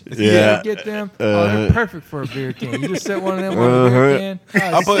hens? Yeah. You get them? Oh, they're perfect for a beer can. You just set one of them on a beer can. Oh,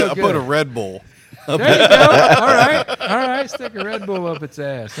 I it's so put good. a Red Bull. There you go. All right. Stick a Red Bull up its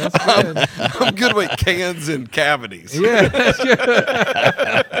ass. That's good. I'm good with cans and cavities. Yeah, that's good.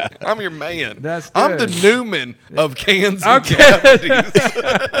 I'm your man. That's I'm the good. Newman of cans and Okay. cavities.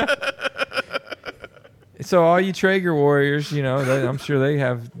 So all you Traeger warriors, you know, I'm sure they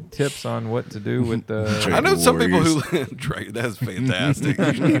have tips on what to do with the. I know some people who Trey, that's fantastic.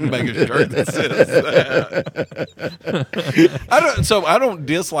 You should make a shirt that says that. I don't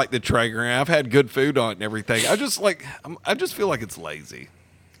dislike the Traeger. I've had good food on it and everything. I just feel like it's lazy.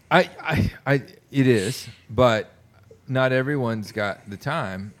 It is, but not everyone's got the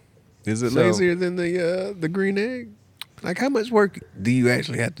time. Is it So- lazier than the green egg? Like, how much work do you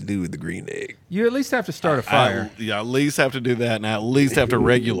actually have to do with the green egg? You at least have to start a fire. I at least have to do that, and I at least have to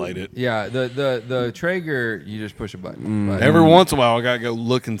regulate it. Yeah, the Traeger, you just push a button. But- Every once in a while, I gotta go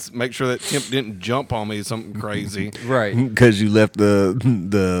look and make sure that temp didn't jump on me something crazy. Right. Because you left the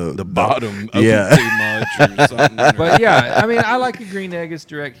Bottom open Yeah. too much or something. But yeah, I mean, I like a green egg. It's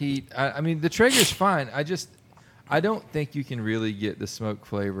direct heat. I mean, the Traeger's fine. I don't think you can really get the smoke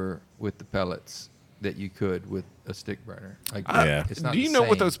flavor with the pellets that you could with a stick burner. Like, Yeah. it's not Do you the know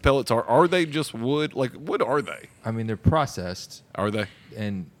what same. those pellets are? Are they just wood? Like, what are they? I mean, they're processed Are they?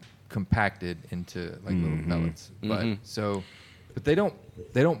 and compacted into like little pellets. Mhm. But they don't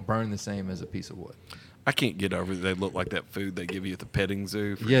burn the same as a piece of wood. I can't get over that they look like that food they give you at the petting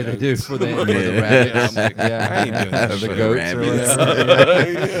zoo. For Yeah, they do goats. for the Yeah. rabbits. I'm like, Yeah, I ain't doing that the for the goats or rabbits.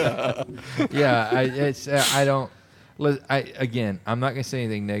 whatever. Yeah, I don't. Again, I'm not gonna say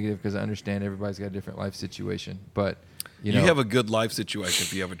anything negative because I understand everybody's got a different life situation. But you know, have a good life situation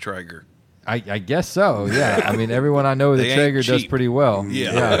if you have a Traeger. I guess so. Yeah, I mean, everyone I know with They a ain't Traeger does cheap. pretty well.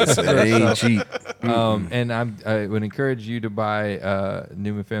 Yeah. for sure. It ain't So, cheap. and I would encourage you to buy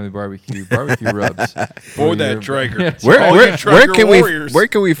Newman Family barbecue rubs For that your- Traeger. Yes. Where, All where, you Traeger where can warriors. where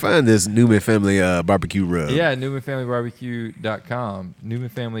can we find this Newman Family barbecue rub? Yeah, NewmanFamilyBarbecue.com,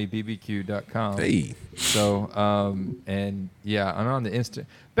 NewmanFamilyBBQ.com. Hey. So, and yeah, I'm on the Insta.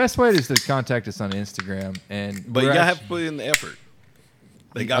 Best way is to contact us on Instagram, and But you we're gotta have actu- to put in the effort.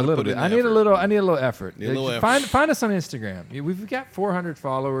 They a got to little put bit. in the I need effort. a little effort. Need a little Find us on Instagram. We've got 400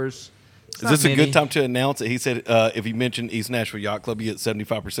 followers. It's Is not this a many. good time to announce it? He said if you mention East Nashville Yacht Club, you get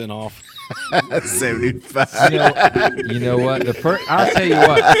 75% off. 75. You know what? I'll tell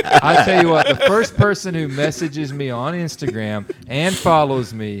you what. The first person who messages me on Instagram and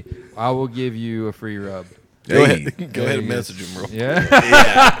follows me, I will give you a free rub. Go Hey. ahead. Go ahead and message him, bro. Yeah.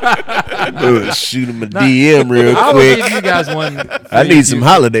 We'll shoot him a DM real I will quick. give you guys one. I free need if some you-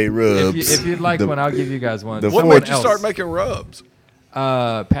 holiday rubs. If you'd like The- one, I'll give you guys one. the What Someone made you else. start making rubs?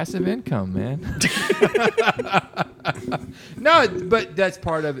 Passive income, man. No, but that's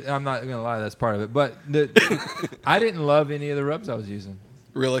part of it. I'm not gonna lie, that's part of it. But I didn't love any of the rubs I was using.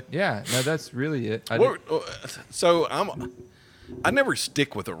 Really? Yeah, no, that's really it. So I never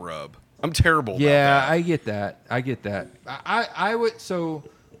stick with a rub. I'm terrible. Yeah, about I get that. I would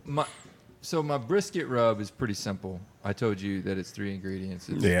my brisket rub is pretty simple. I told you that it's 3 ingredients.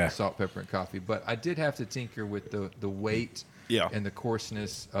 It's Yeah. salt, pepper, and coffee. But I did have to tinker with the weight Yeah. and the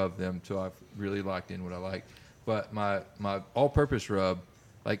coarseness of them till I've really locked in what I like. But my all-purpose rub,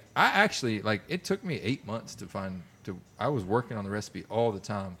 Like I actually like it took me 8 months to find. I was working on the recipe all the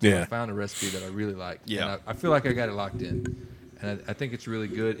time. So Yeah. I found a recipe that I really liked. Yeah. And I feel like I got it locked in, and I think it's really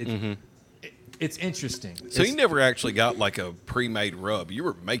good. It's interesting. So you never actually got like a pre-made rub. You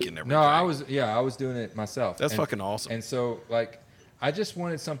were making everything. No, I was doing it myself. That's fucking awesome. And so like I just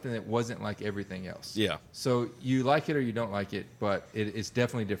wanted something that wasn't like everything else. Yeah. So you like it or you don't like it, but it's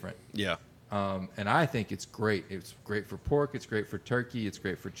definitely different. Yeah. And I think it's great. It's great for pork. It's great for turkey. It's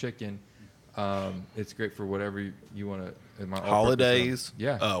great for chicken. It's great for whatever you want to. Holidays.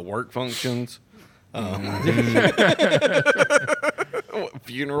 Yeah. Work functions.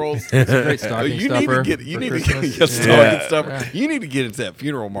 Funerals. It's a great stocking You stuffer. need to get stuffer. You need to get into that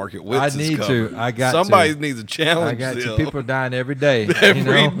funeral market with I this need cover. to. I got Somebody to. needs a challenge. I got still. you. People dying every day.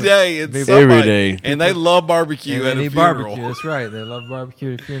 Every day. It's People- somebody, Every day. and they love barbecue And at they a need funeral. barbecue. That's right. They love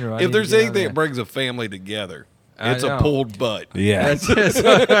barbecue at a funeral. I If need to there's get on anything that. that brings a family together, I it's a know. pulled butt. Yeah. That's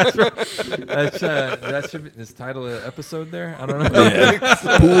right. That should be this title of the episode there. I don't know.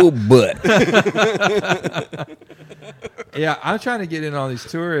 Yeah. Pool butt. Yeah, I'm trying to get in all these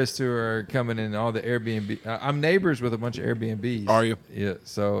tourists who are coming in all the Airbnb. I'm neighbors with a bunch of Airbnbs. Are you? Yeah.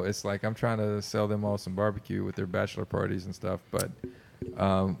 So it's like I'm trying to sell them all some barbecue with their bachelor parties and stuff. But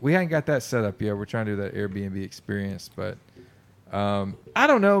we haven't got that set up yet. We're trying to do that Airbnb experience. But I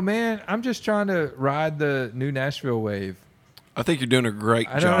don't know, man. I'm just trying to ride the new Nashville wave. I think you're doing a great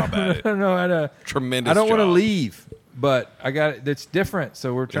I job don't, at I it. don't know how to. Tremendous I don't want to job. leave, but I got it. It's different.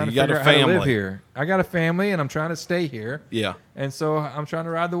 So we're trying You to got figure a out how to live family. here. I got a family, and I'm trying to stay here. Yeah. And so I'm trying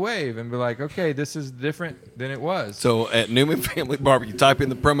to ride the wave and be like, okay, this is different than it was. So at Newman Family Barbecue, type in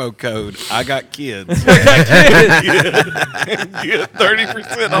the promo code I got kids. Get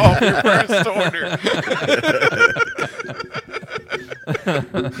 30% off your first order.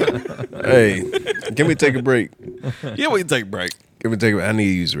 Hey, can we take a break? Yeah, we can take a break. Can we take a break? I need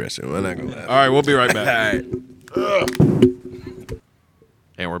to use the restroom. I'm not going to lie. All right, we'll be right back. All right.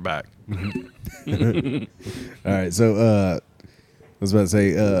 And we're back. All right. So I was about to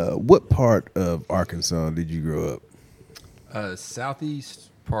say, what part of Arkansas did you grow up? Southeast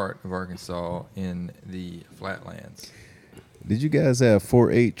part of Arkansas in the flatlands. Did you guys have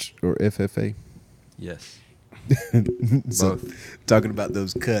 4-H or FFA? Yes. So, Both. talking about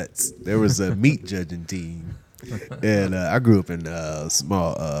those cuts, there was a meat judging team, and I grew up in a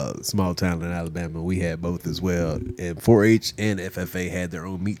small town in Alabama. We had both as well, and 4-H and FFA had their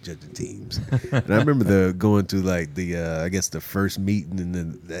own meat judging teams. And I remember going to like the I guess the first meeting, and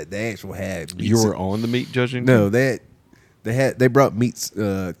then the actual had meats. You were on the meat judging? No, they brought meats,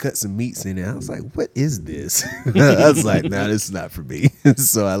 cut some meats in there. I was like, what is this? I was like, nah, this is not for me.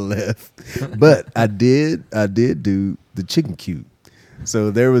 So I left. But I did do the chicken cube. So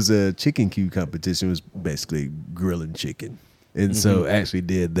there was a chicken cube competition. It was basically grilling chicken. And so I actually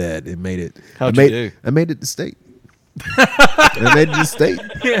did that and made it. How'd you do? I made it to state. I made it to state.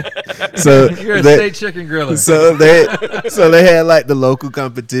 So You're a state chicken griller. So they had like the local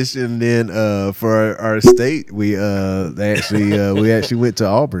competition. Then for our state, we actually went to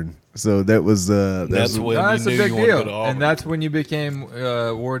Auburn. So that was That's when you That's a knew big you wanted to go deal. to Auburn. And that's when you became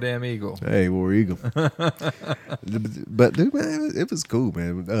War Damn Eagle. Hey, War Eagle. But dude, man, it was cool,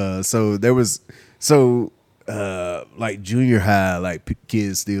 man. So there was like junior high, like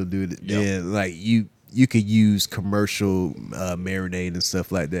kids still do it. Yeah, like you could use commercial marinade and stuff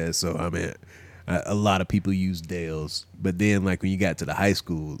like that. So I mean, a lot of people use Dale's, but then like when you got to the high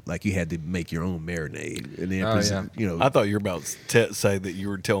school, like you had to make your own marinade, and then you know. I thought you were about to say that you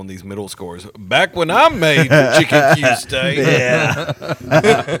were telling these middle schoolers, back when I made the chicken cube steak. Yeah,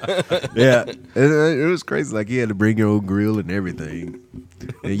 yeah, it was crazy. Like you had to bring your own grill and everything.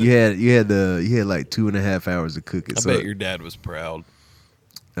 And you had like 2.5 hours to cook it. I bet your dad was proud.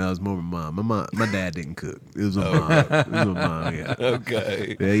 That was more my mom. My dad didn't cook. It was my mom. It was my mom. Yeah.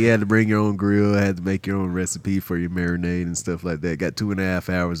 Okay. Yeah, you had to bring your own grill. Had to make your own recipe for your marinade and stuff like that. Got 2.5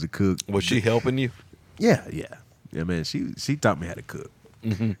 hours to cook. Was she helping you? Yeah, man. She taught me how to cook,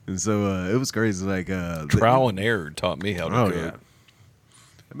 and so it was crazy. Like Trial and error taught me how to cook. Yeah.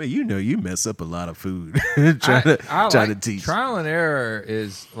 I mean, you mess up a lot of food trying to teach. Trial and error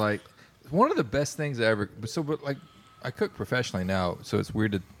is like one of the best things I ever. But like I cook professionally now, so it's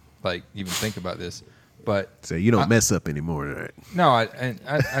weird to like even think about this. But So you don't mess up anymore, right? no, I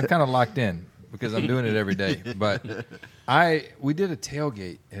kind of locked in because I'm doing it every day. But we did a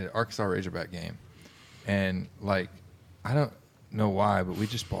tailgate at an Arkansas Razorback game, and like I don't know why, but we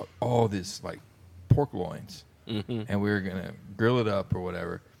just bought all this like pork loins, and we were gonna grill it up or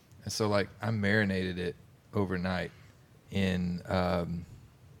whatever. And so like I marinated it overnight in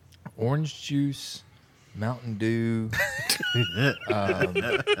orange juice Mountain Dew. I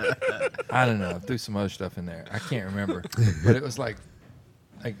don't know. I threw some other stuff in there. I can't remember, but it was like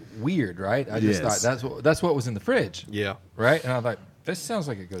weird, right? I just thought that's what was in the fridge. Yeah. Right, and I thought this sounds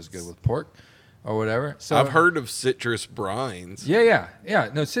like it goes good with pork or whatever. So I've heard of citrus brines. Yeah.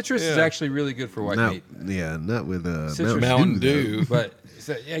 No, citrus is actually really good for white meat. Yeah, not with Citrus Mountain Dew. But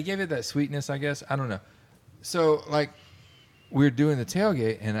so, yeah, it gave it that sweetness, I guess. I don't know. So like we were doing the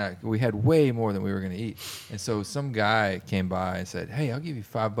tailgate, and we had way more than we were going to eat. And so some guy came by and said, "Hey, I'll give you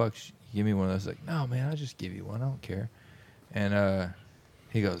 $5. Give me one of those." Like, no, man, I'll just give you one. I don't care. And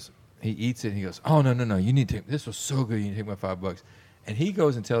he goes, he eats it, and he goes, "Oh no, you need to take. This was so good. You need to take my $5." And he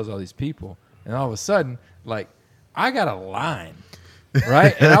goes and tells all these people, and all of a sudden, like, I got a line,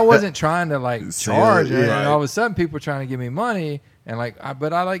 right? And I wasn't trying to like charge, yeah, and all of a sudden, people were trying to give me money, and like,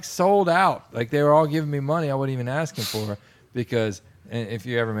 but I like sold out. Like they were all giving me money I wasn't even asking for, because if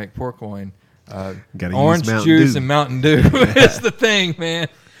you ever make pork loin, orange juice and Mountain Dew is the thing, man.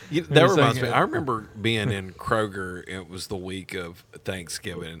 That reminds me. I remember being in Kroger. It was the week of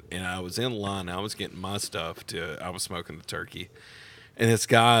Thanksgiving, and I was in line. I was getting my stuff. I was smoking the turkey, and this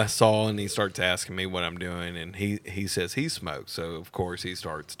guy saw, and he starts asking me what I'm doing, and he says he smokes. So of course he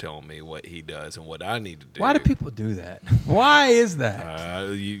starts telling me what he does and what I need to do. Why do people do that? Why is that?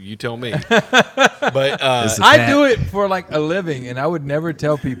 You tell me. But I do it for like a living, and I would never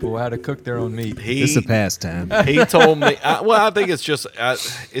tell people how to cook their own meat. It's a pastime. He told me. I think it's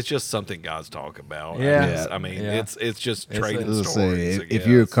just something guys talk about. Yeah. I mean, it's just It's trading Let's stories. say, if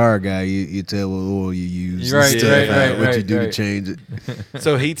you're a car guy, you tell what oil you use, Right, and stuff, right, what you right, do right. to change it.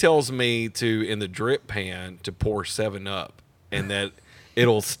 So he tells me to, in the drip pan, to pour 7-Up, and that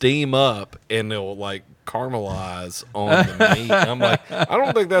it'll steam up and it'll like caramelize on the meat. I'm like, I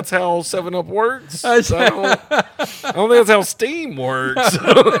don't think that's how 7-Up works. I don't think that's how steam works.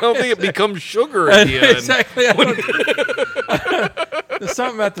 I don't think it becomes sugar again. Exactly. There's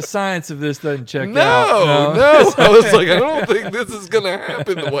something about the science of this doesn't check out. No. I was like, I don't think this is going to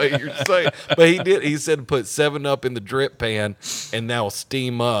happen the way you're saying. But he did. He said put 7-Up in the drip pan, and that'll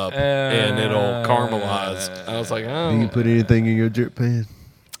steam up, and it'll caramelize. I was like, oh. Do you put anything in your drip pan?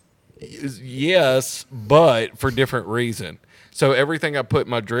 Yes, but for different reason. So everything I put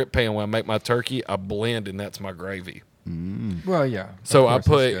in my drip pan when I make my turkey, I blend, and that's my gravy. Well, yeah. So of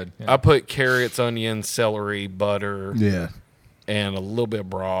course, that's good. I put carrots, onions, celery, butter, Yeah. and a little bit of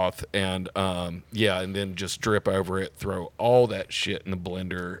broth, and and then just drip over it. Throw all that shit in the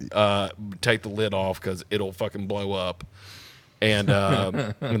blender. Take the lid off because it'll fucking blow up, and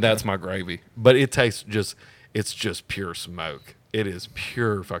and that's my gravy. But it tastes it's just pure smoke. It is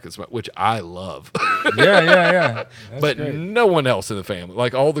pure fucking smoke, which I love. Yeah. That's but great. no one else in the family,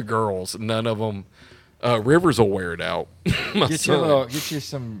 like all the girls, none of them. Rivers will wear it out. Get you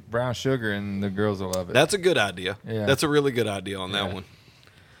some brown sugar, and the girls will love it. That's a good idea. Yeah. That's a really good idea on that one.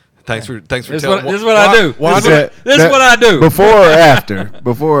 Thanks for This telling. is what I do. Why This is what I do. Before or after?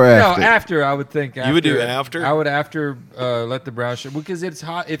 Before or No, after? after I would think. You would do after? I would let the brown sugar, because it's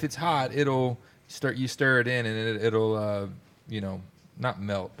hot. If it's hot, it'll start. You stir it in, and it'll not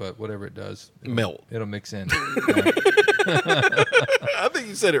melt, but whatever it does, Melt. It'll mix in. I think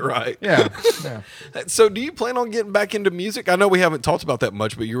you said it right. Yeah. So, do you plan on getting back into music? I know we haven't talked about that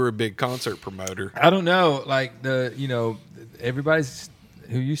much, but you were a big concert promoter. I don't know. Like everybody's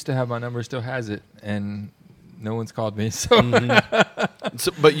who used to have my number still has it, and no one's called me. So,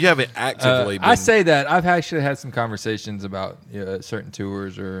 But you haven't actively. I say that I've actually had some conversations about certain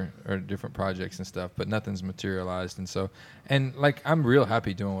tours or different projects and stuff, but nothing's materialized. And like I'm real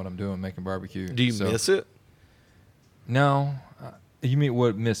happy doing what I'm doing, making barbecue. Do you miss it? No. You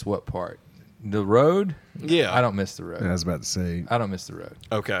mean miss what part? The road? Yeah. I don't miss the road. I was about to say. I don't miss the road.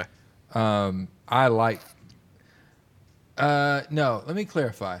 Okay. I like. No, let me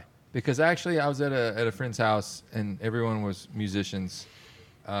clarify. Because actually, I was at a friend's house, and everyone was musicians.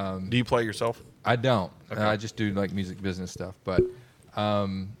 Do you play yourself? I don't. Okay. I just do like music business stuff. But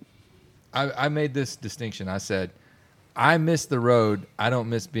I made this distinction. I said, I miss the road. I don't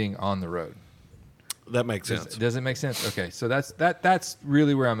miss being on the road. That makes sense. Does it make sense? Okay, so that's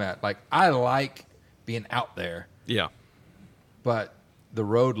really where I'm at. Like I like being out there, Yeah. but the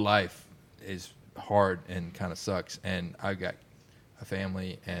road life is hard and kind of sucks. And I got a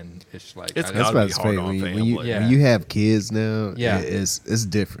family, and it's like It's I That's gotta about be to hard say on when family. you Yeah. when you have kids now, Yeah. it's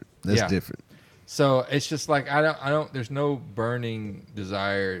different. That's Yeah. different. So it's just like I don't. There's no burning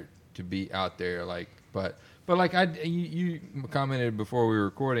desire to be out there. Like, but like you commented before we were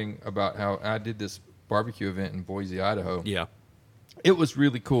recording about how I did this barbecue event in Boise, Idaho. Yeah. It was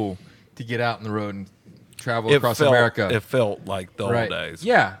really cool to get out on the road and travel across America. It felt like the old days.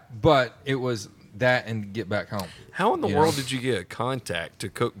 Yeah, but it was that and get back home. How in the You world know? did you get a contact to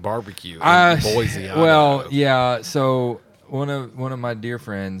cook barbecue in I- Boise? Well, Idaho? yeah. So one of my dear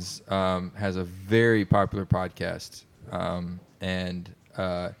friends has a very popular podcast, and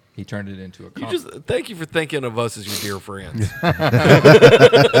he turned it into a. Thank you for thinking of us as your dear friends.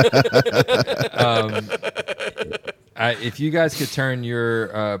 If you guys could turn your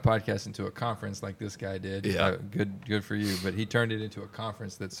podcast into a conference like this guy did, Yeah. good for you. But he turned it into a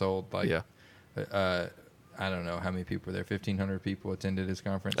conference that sold like, Yeah. I don't know how many people were there. 1,500 people attended his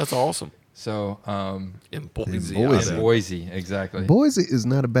conference. That's awesome. So In Boise. In Boise. in Boise, exactly. Boise is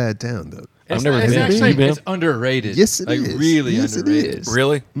not a bad town, though. It's, never it's been. actually You been? it's underrated. Yes, it like, is. really Yes, it underrated. is.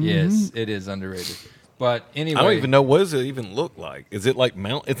 Really? Yes, it is underrated. But anyway, I don't even know, what does it even look like? Is it like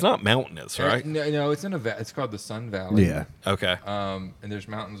it's not mountainous, right? No, it's in it's called the Sun Valley. Yeah. Okay. And there's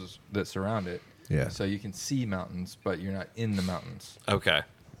mountains that surround it. Yeah. So you can see mountains, but you're not in the mountains. Okay.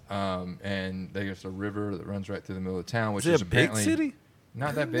 And there's a river that runs right through the middle of town, which Is is it a big apparently city?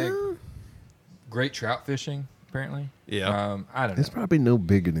 not that big. Great trout fishing, apparently. Yeah. I don't know. It's probably no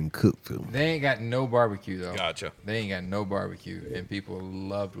bigger than Cookville. They ain't got no barbecue though. Gotcha. They ain't got no barbecue, and people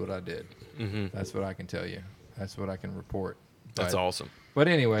loved what I did. Mm-hmm. That's what I can tell you. That's what I can report. That's But- awesome. But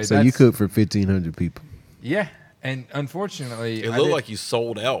anyway, So that's, you cooked for 1,500 people. Yeah, and unfortunately, It I looked did- like you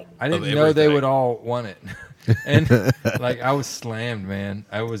sold out. I of didn't know they everything. would all want it, and like I was slammed, man.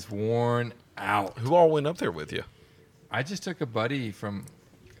 I was worn out. Who all went up there with you? I just took a buddy from,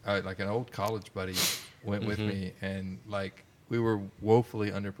 like an old college buddy, went with Mm-hmm. me, and like we were woefully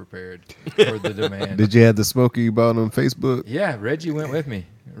underprepared for the demand. Did you have the smoker you bought on Facebook? Yeah, Reggie went with me.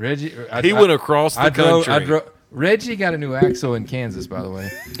 Reggie, He went across the country. Reggie got a new axle in Kansas, by the way.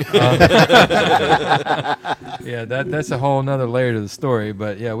 Yeah, that's a whole nother layer to the story.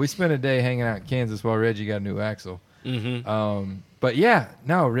 But yeah, we spent a day hanging out in Kansas while Reggie got a new axle. Mm-hmm. But yeah,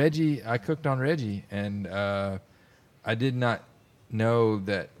 no, Reggie, I cooked on Reggie, and I did not know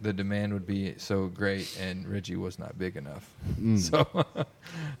that the demand would be so great, and Reggie was not big enough. So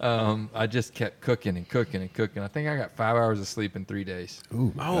I just kept cooking and cooking and cooking. I think I got 5 hours of sleep in 3 days.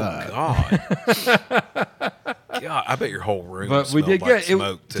 Ooh, Oh God. God, I bet your whole room. But we smelled did like good.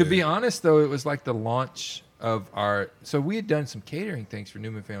 smoke, To too. be honest, though, it was like the launch of our. So we had done some catering things for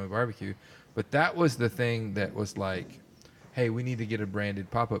Newman Family Barbecue, but that was the thing that was like, hey, we need to get a branded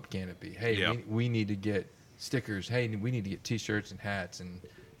pop-up canopy. Hey, Yeah. we need to get stickers. Hey, we need to get T-shirts and hats and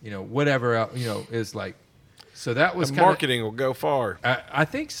whatever else, is like. So that was The kinda, marketing will go far. I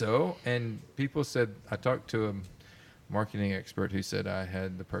think so. And people said, I talked to a marketing expert who said I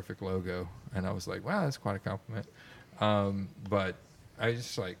had the perfect logo. And I was like, wow, that's quite a compliment. But I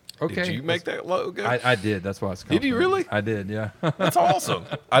just like, okay. Did you make that logo? I did. That's why I was Did you compliment. really? I did, yeah. That's awesome.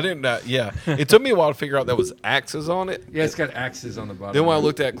 I didn't know. Yeah. It took me a while to figure out there was axes on it. Yeah, it's got axes on the bottom. Then when I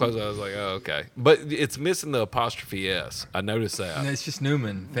looked at it close, I was like, oh, okay. But it's missing the apostrophe S. I noticed And that. it's just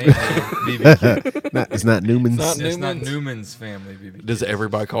Newman family BBQ. It's not Newman's. It's not It's not Newman's? Newman's family BBQ. Does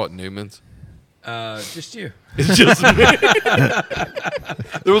everybody call it Newman's? Just you. It's just me.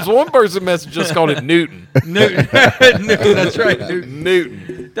 There was one person message just called it Newton. Newton. Newton. That's right, Newton.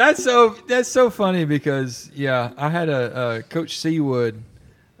 Newton. That's so funny because I had a Coach Seawood,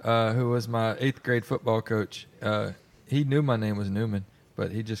 who was my 8th grade football coach. He knew my name was Newman,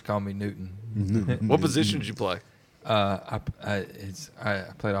 but he just called me Newton. What position did you play? I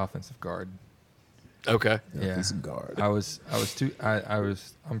played offensive guard. Okay. Yeah, He's a guard. I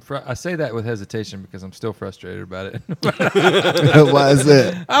say that with hesitation because I'm still frustrated about it. Why is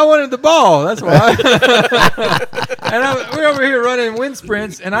that? I wanted the ball. That's why. And we're over here running wind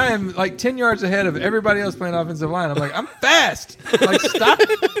sprints, and I am like 10 yards ahead of everybody else playing offensive line. I'm like, I'm fast. Like, stop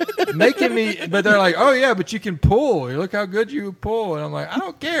making me. But they're like, oh, yeah, but you can pull. Look how good you pull. And I'm like, I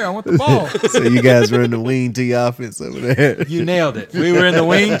don't care. I want the ball. So you guys were in the wing T offense over there. You nailed it. We were in the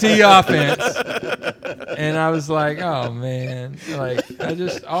wing T offense. And I was like, oh, man. Like,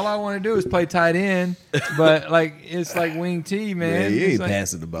 all I want to do is play tight end. But, like, it's like wing T, man. Yeah, you It's ain't like,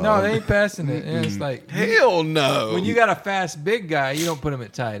 passing the ball. No, they ain't passing it. And it's like, Hell no. when you got a fast big guy, you don't put him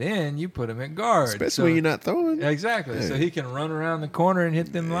at tight end. You put him at guard. Especially So- when you're not throwing. Exactly. So he can run around the corner and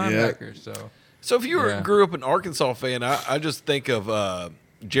hit them linebackers. So if you Yeah. grew up an Arkansas fan, I just think of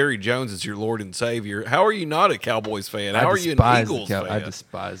Jerry Jones as your Lord and Savior. How are you not a Cowboys fan? How are you an Eagles fan? I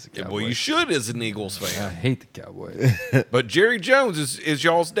despise the Yeah, Cowboys. well, you should as an Eagles I fan. hate the Cowboys. But Jerry Jones is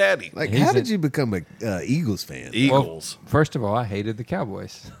y'all's daddy. Like, He's how a- did you become a Eagles fan? Eagles. Well, first of all, I hated the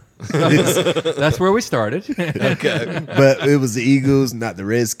Cowboys. That's where we started. Okay. But it was the Eagles, not the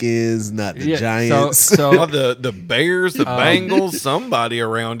Redskins, not the Yeah, Giants. Oh, So the Bears, the Bengals, somebody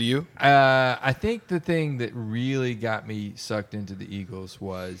around you. I think the thing that really got me sucked into the Eagles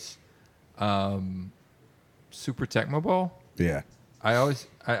was Super Tecmo Bowl. Yeah.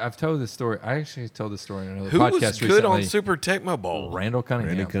 I've told this story. I actually told this story in another Who podcast was recently. good on Super Tecmo Bowl? Randall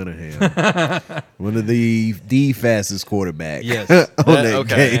Cunningham. Randy Cunningham. One of the fastest quarterback Yes. on that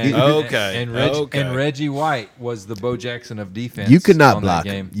Okay. game. Okay. And Reggie White was the Bo Jackson of defense. You could not on block that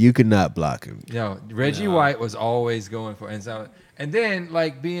game. him. You could not block him. No, Reggie White was always going for and then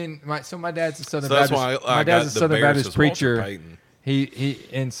like my dad's a Southern So that's Baptist. why I My dad's a got the Southern Bears Baptist as Walter preacher. Payton. He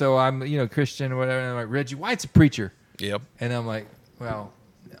and so I'm Christian or whatever. And I'm like Reggie White's a preacher. Yep. And I'm like, well,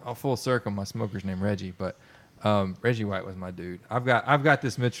 I'll full circle. My smoker's named Reggie, but Reggie White was my dude. I've got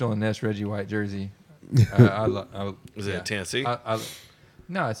this Mitchell and Ness Reggie White jersey. Is it Tennessee?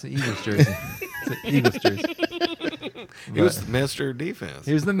 No, it's the Eagles jersey. It's the Eagles jersey. He was the minister of defense.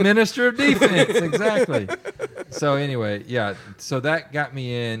 He was the minister of defense, exactly. So anyway, yeah. So that got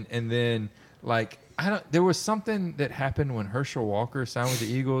me in, and then like there was something that happened when Herschel Walker signed with the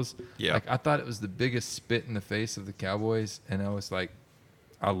Eagles. Yeah. Like I thought it was the biggest spit in the face of the Cowboys, and I was like,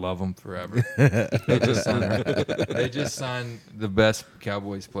 I love them forever. They just signed the best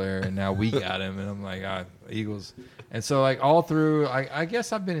Cowboys player, and now we got him, and I'm like, Eagles. And so like all through, I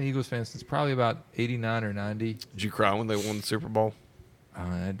guess I've been an Eagles fan since probably about 89 or 90. Did you cry when they won the Super Bowl? Oh,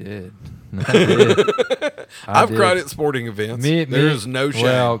 I did. I did. I've cried at sporting events. There is no shame.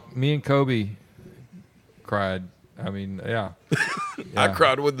 Well, me and Kobe cried. I mean, yeah. I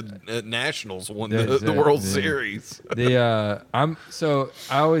cried when the Nationals won the World Series.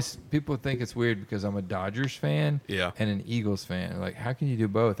 People think it's weird because I'm a Dodgers fan Yeah. and an Eagles fan. Like, how can you do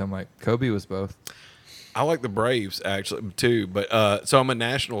both? I'm like, Kobe was both. I like the Braves actually too, but so I'm a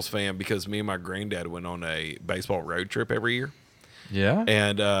Nationals fan because me and my granddad went on a baseball road trip every year, Yeah.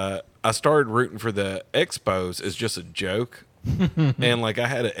 and I started rooting for the Expos as just a joke, and like I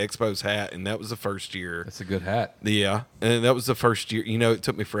had an Expos hat, and that was the first year. That's a good hat. Yeah, and that was the first year. It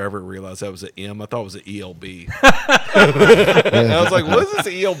took me forever to realize that was an M. I thought it was an ELB. And I was like, what does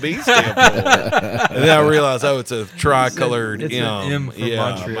this ELB stand for? And then I realized, it's a tricolored It's M. an M from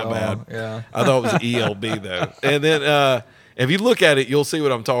Montreal. My bad. Yeah. I thought it was an ELB, though. And then if you look at it, you'll see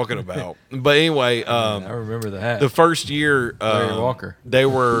what I'm talking about. But anyway, I remember the hat. the first year, Larry Walker. they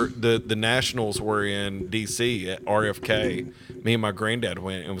were the Nationals were in D.C. at RFK. Me and my granddad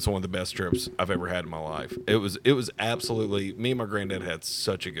went. It was one of the best trips I've ever had in my life. It was absolutely. Me and my granddad had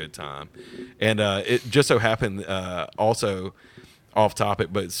such a good time, and it just so happened also. Off topic,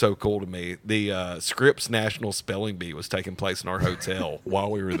 but it's so cool to me. The Scripps National Spelling Bee was taking place in our hotel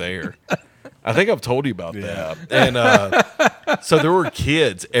while we were there. I think I've told you about that. And so there were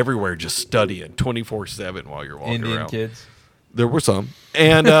kids everywhere just studying 24/7 while you're walking Indian around. kids. There were some,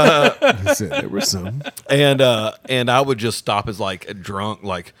 and I said there were some. and I would just stop as like a drunk,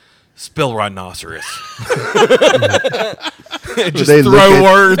 like spell rhinoceros. And just They look throw at-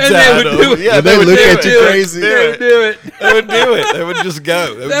 words And they at would them. do it. Yeah, They would look do at it. you They would crazy. do They it. would do it. They would do it. They would just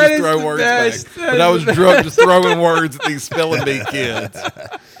go. They would That just is throw the words best. back. That But I is was the drunk, just throwing words at these spelling bee kids.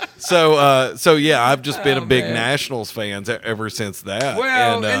 So yeah, I've just been a big man. Nationals fan ever since that.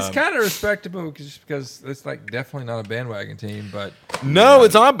 Well, And, it's kind of respectable because it's like definitely not a bandwagon team, but no,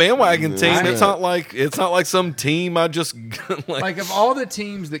 it's not a bandwagon team. I- It's not like some team I just like of all the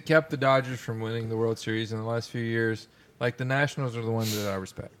teams that kept the Dodgers from winning the World Series in the last few years, like the Nationals are the ones that I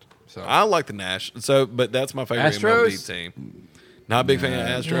respect. So I like the Nationals. So, but that's my favorite Astros? MLB team. Not a big fan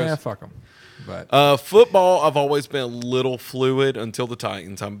of Astros. yeah, fuck them. But Football, I've always been a little fluid until the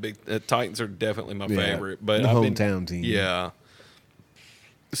Titans. I'm big. Titans are definitely my Yeah, favorite, but the I've been, hometown team. Yeah.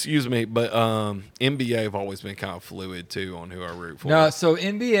 Excuse me, but NBA have always been kind of fluid too on who I root for. no, so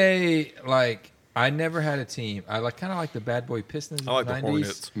NBA, like I never had a team. I kind of like the Bad Boy Pistons in I like the the 90s.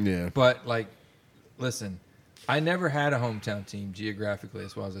 Hornets. Yeah. But like, listen, I never had a hometown team geographically.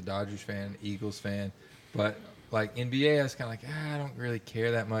 As well as a Dodgers fan, Eagles fan, but like NBA, I was kind of like, I don't really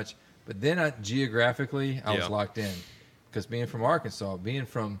care that much. But then geographically, I was Yeah. locked in because being from Arkansas, being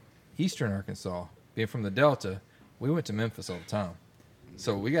from Eastern Arkansas, being from the Delta, we went to Memphis all the time.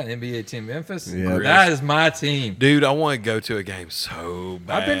 So we got an NBA team, Memphis. Yeah. That is my team. Dude, I want to go to a game so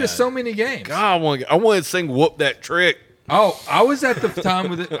bad. I've been to so many games. God, I want to sing "Whoop That Trick." Oh, I was at the time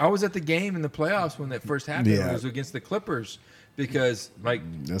with it. I was at the game in the playoffs when that first happened. Yeah. It was against the Clippers because like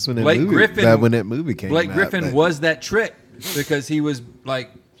That's when that Blake movie. Griffin- That when that movie came Blake out. Griffin But- was that trick because he was like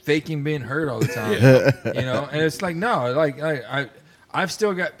faking being hurt all the time. You know, and it's like no, like I've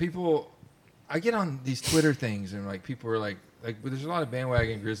still got people. I get on these Twitter things and like people are like there's a lot of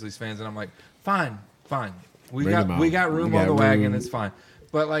bandwagon Grizzlies fans and I'm like fine. We Bring 'em got on. room We on got the wagon. room. It's fine.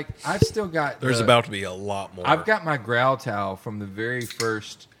 But like I've still got There's the- about to be a lot more. I've got my growl towel from the very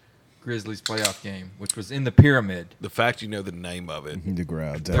first Grizzlies playoff game, which was in the Pyramid. The fact you know the name of it The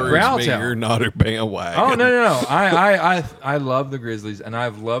Growl proves Tower. Growl me Tower. you're not a bandwagon. Oh no! I love the Grizzlies, and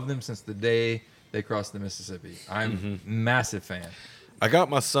I've loved them since the day they crossed the Mississippi. I'm a massive fan. I got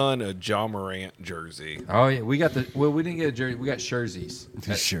my son a Ja Morant jersey. Oh yeah, we didn't get a jersey. We got jerseys.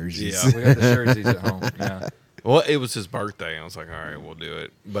 Jerseys. Yeah. We got the jerseys at home. Yeah. Well, it was his birthday. I was like, all right, we'll do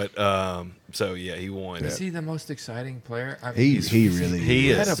it. But so yeah, he won. Is he the most exciting player? I mean, He really he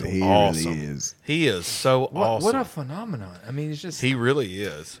is. is He awesome. really is. He is so awesome. What a phenomenon! I mean, it's just He really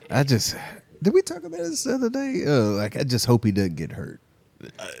is. Did we talk about this the other day? Like, I just hope he doesn't get hurt.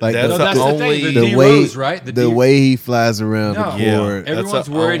 Like That's No, the that's the only. thing. the D. way Rose, right? the way he flies around No. the Yeah. court. everyone's That's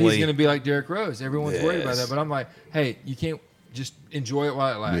the worried only- he's going to be like Derrick Rose. Everyone's worried about Yes. that. But I'm like, hey, you can't just enjoy it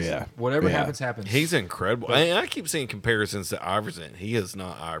while it lasts. Yeah. Whatever Yeah. happens, happens. He's incredible. And I keep seeing comparisons to Iverson. He is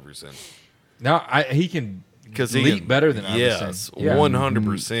not Iverson now he can because leap better than yes, Iverson. Yeah.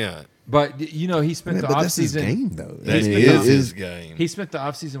 100%. But you know, he spent Man, the but that's his offseason. game, though. That He's is been- his game. He spent the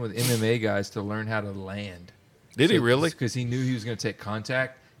offseason with MMA guys to learn how to land. Did he really? Because he knew he was going to take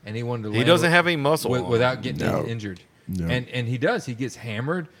contact, and he wanted to. He land doesn't have any muscle on him. without getting No. injured. No. And he does. He gets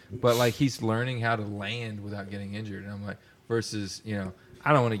hammered, but like he's learning how to land without getting injured. And I'm like, versus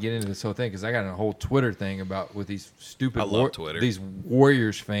I don't want to get into this whole thing because I got a whole Twitter thing about with these stupid I love Twitter. these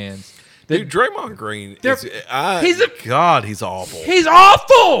Warriors fans. Dude, Draymond Green They're- he's awful. He's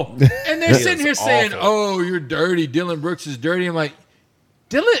awful. And they're He sitting is here saying, awful. "Oh, you're dirty. Dylan Brooks is dirty." I'm like,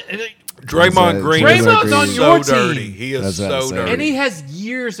 Dylan, Draymond Green Draymond's is on so your team. dirty. He is That's what I so said. dirty. and he has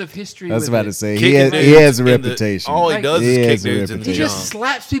years of history. I was with about it. to say Kicking he has a dudes in the- reputation. all he Like, does he is kick has a dudes in the He reputation. jump. just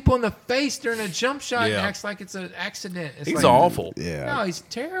slaps people in the face during a jump shot and Yeah. acts like it's an accident. It's He's like, awful. Yeah. No, he's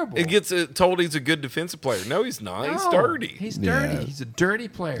terrible. It gets told he's a good defensive player. No, he's not. He's No, dirty. He's dirty. Yeah. He's a dirty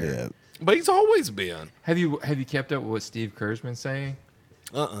player. Yeah. But he's always been. Have you kept up with what Steve Kerr's been saying?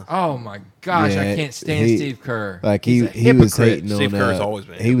 Uh-uh. Oh my gosh, I Yeah, can't stand he- Steve Kerr. Like He's he a was hypocrite. hating on Steve Kerr's always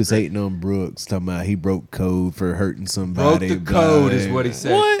been a he was hypocrite. hating on Brooks, talking about he broke code for hurting Broke somebody. the code is what he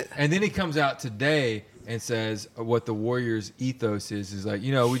said. What? And then he comes out today and says what the Warriors' ethos is like,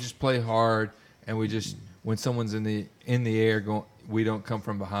 we just play hard and we just when someone's in the air we don't come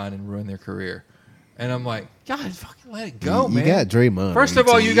from behind and ruin their career. And I'm like, God, fucking let it go, You man. got Draymond. First on of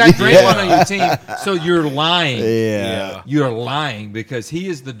all, your you team. got Draymond on your team, so you're lying. Yeah. You're lying because he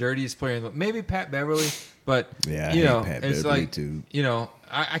is the dirtiest player in the maybe Pat Beverly, but Yeah, I hate Pat it's Beverly, like too.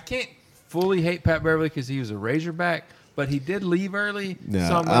 I can't fully hate Pat Beverly because he was a Razorback, but he did leave early. No,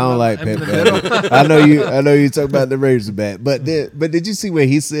 so I'm I don't like I'm in Pat the middle. Beverly. I know you talk about the Razorback, but did you see what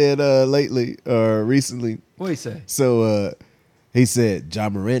he said lately or recently? What do you say? So he said Ja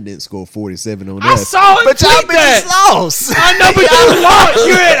Morant didn't score 47 on I us. saw him but y'all tweet that. bitches lost. I know, but you lost.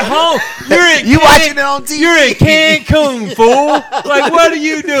 You're at home. You're at You watching it on TV. You're in Cancun, fool. Like, what are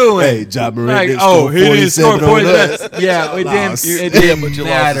you doing? Hey, Ja Morant Like, didn't oh, score he didn't score 47 on us. 47. Yeah, it Lost. didn't. It Yeah, didn't but you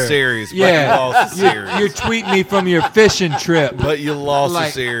matter. lost the series. But Yeah, you lost the series. You're tweeting me from your fishing trip. But you lost Like,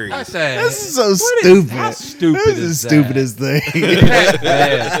 the series. I said, This is so what is- stupid. how stupid This is is the that? stupidest thing. That's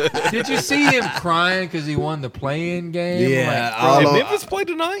bad. Did you see him crying because he won the play-in game? Yeah, Like, all Did on- Memphis play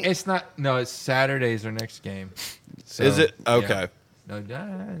tonight? it's not. No, it's Saturday's our next game. So, Is it? yeah. Okay. No,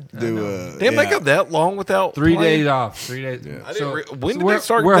 Damn, they got that long without 3 playing? days off. 3 days. I didn't when did we're, they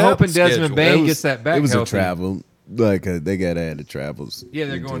start We're that hoping Desmond schedule? Bain gets that back. It was healthy. a travel. Like they got to add the travels. Yeah,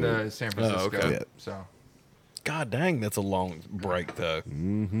 they're going into to it. San Francisco. okay. Yeah. So, God dang, that's a long break though.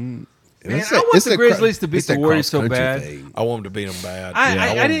 man, It's I want it's the cro- Grizzlies to beat it's the a Warriors so cross-country bad. thing. I want them to beat them bad. I want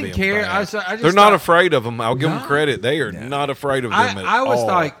them to didn't beat 'em care. bad. I just They're not thought- afraid of them. I'll give them No. credit. They are not afraid of them at I was all.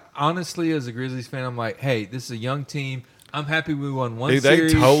 like, honestly, as a Grizzlies fan, I'm like, hey, this is a young team. I'm happy we won one Dude, they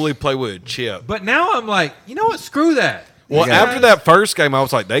series. totally play with a chip. But now I'm like, you know what? Screw that. Well, got- after that first game, I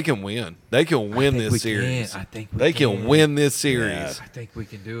was like, they can win. They can win think we this series. can. I think we they can can. win this series. I think we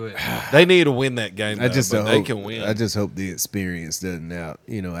can do it. They need to win that game. I Though, just but hope they can win. I just hope the experience doesn't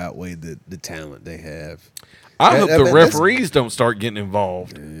outweigh the talent they have. I hope the that's- referees don't start getting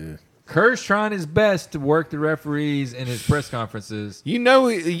involved. Kerr's trying his best to work the referees in his press conferences. You know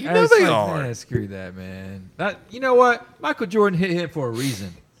And they it's like, are. Man, screw that, man. You know what? Michael Jordan hit him for a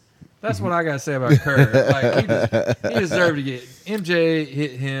reason. That's what I gotta say about Kerr. Like he deserved to get MJ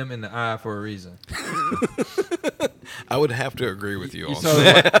hit him in the eye for a reason. I would have to agree with you You on saw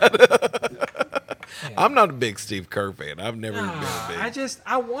that. I'm not a big Steve Kerr fan. I've never been a big.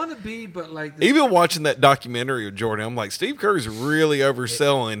 I want to be, but like Even watching that documentary of Jordan, I'm like, Steve Kerr's really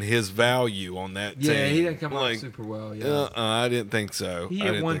overselling his value on that team. yeah, he didn't come like, out super well. Yeah. I didn't think so. He I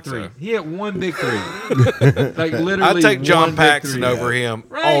hit didn't 1 think 3. so. He hit one big 3. Like literally. I'd take John one big Paxson 3. over him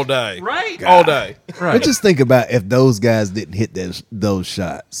Right, all day. right. All day. Right. But just think about if those guys didn't hit those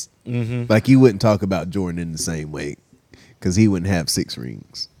shots. Like you wouldn't talk about Jordan in the same way because he wouldn't have 6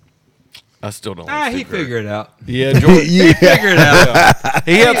 rings. I still don't. Like He Steve Kerr. figured it out. Yeah, Jordan. He figured it out.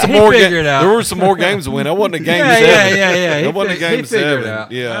 He had some He more. figured it out. There were some more games to win. That wasn't a game Yeah. seven. He That wasn't a game figured it 7.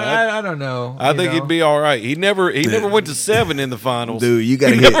 out. Yeah, I don't know. I think he'd be all right. He never went to 7 in the finals. Dude, you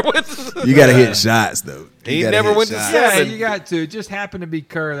gotta He hit. never went to- You gotta hit shots though. You He gotta never hit went to shots. 7. Yeah, you got to. It just happened to be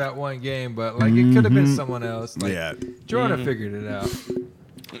Kerr that one game, but like it could have been someone else. Like, Yeah. Jordan figured it out.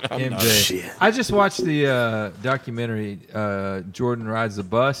 not MJ. shit. I just watched the documentary. Jordan rides the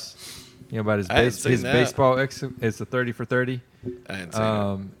bus. You know about his I haven't seen that. baseball. It's a 30 for 30. I hadn't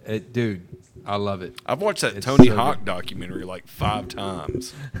seen it. Dude, I love it. I've watched that It's Tony so Hawk good. documentary like 5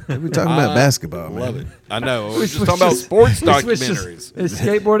 times. We're talking about basketball, man. Love it. I know. We're Which just was talking about sports which was just- documentaries. Is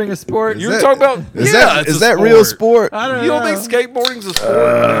skateboarding a sport? You were talking about Is yeah, that it's is a that real sport? I don't You know. don't think skateboarding's a sport?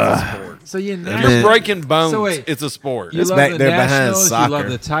 It's a sport. So you You're Man. breaking bones. So wait. It's a sport. You It's love back the there behind Nationals. You soccer. love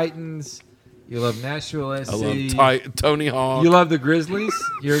the Titans. You love Nashville SC. I love Tony Hawk. You love the Grizzlies.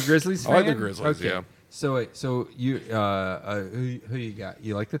 You're a Grizzlies fan. I like the Grizzlies, yeah. So wait. So you who you got?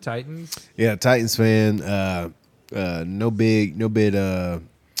 You like the Titans? Yeah, Titans fan. No big NFL.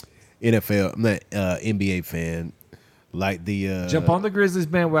 I'm not NBA fan. Like the Jump on the Grizzlies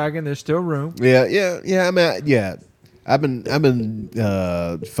bandwagon. There's still room. Yeah. I mean, yeah. I've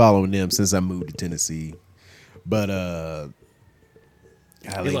been following them since I moved to Tennessee, but I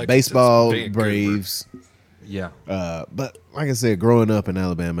like likes baseball, Vancouver. Braves. Yeah. But like I said, growing up in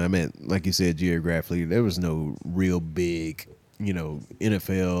Alabama, I meant, like you said, geographically, there was no real big,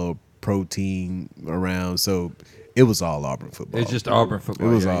 NFL pro team around. So it was all Auburn football. It's just Auburn football.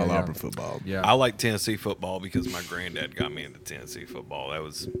 It was Yeah, all yeah, yeah. Auburn football. Yeah. I like Tennessee football because my granddad got me into Tennessee football. That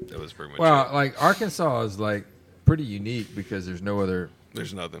was pretty much Well, it. like Arkansas is like pretty unique because there's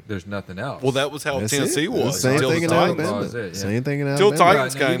There's nothing. else. Well, that was how That's Tennessee it. was Same until thing the in Titans. Alabama. That's it, yeah. Same thing in Till Alabama.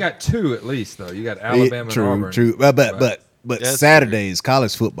 Titans Now, you came. got 2 at least though. You got Alabama and True, Auburn. true. But That's Saturdays,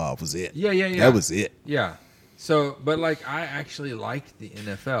 college football was it. Yeah. That was it. Yeah. So, but like I actually liked the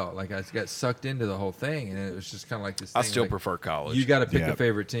NFL. Like I got sucked into the whole thing, and it was just kind of like this. I thing, still like, prefer college. You got to pick Yeah. a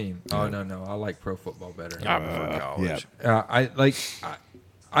favorite team. Oh no, I like pro football better. I prefer college.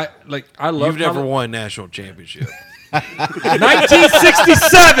 I love. You've never college- won a national championship.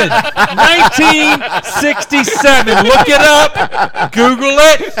 1967. 1967. Look it up. Google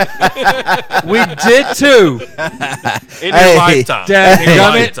it. We did too. In Hey. your lifetime. Dad, In your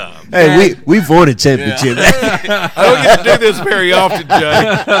gummit. lifetime. Hey, we've won a championship. I don't get to do this very often, Jay.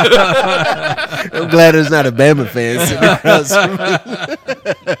 I'm glad there's not a Bama fan sitting across from me.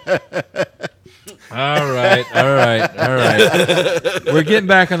 All right. We're getting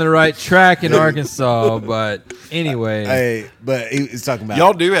back on the right track in Arkansas, but anyway, Hey, but he's talking about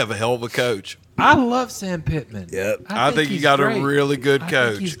Y'all do have a hell of a coach. I love Sam Pittman. Yep. I think you he's got great. a really good I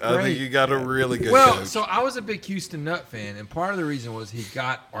think he's coach. I think great. you got a really good Well, coach. so I was a big Houston Nutt fan, and part of the reason was he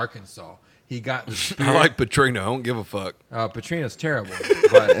got Arkansas. He got the I spirit. like Petrino. I don't give a fuck. Petrino's terrible,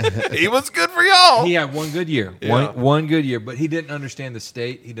 but He was good for y'all. he had one good year. Yeah. One good year, but he didn't understand the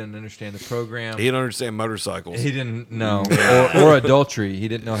state. He didn't understand the program. He didn't understand motorcycles. He didn't know, or adultry. He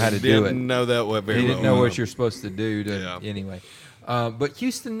didn't know how to do it. Didn't know that way very He didn't well. know what you're supposed to do. Yeah. Anyway, but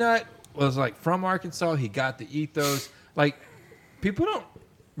Houston Nutt was like from Arkansas. He got the ethos. Like people don't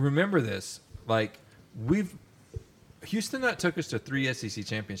remember this. Like Houston Nutt took us to 3 SEC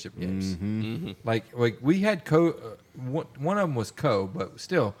championship games. Mm-hmm. Like we had one of them was but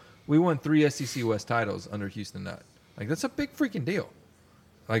still we won 3 SEC West titles under Houston Nutt. Like that's a big freaking deal.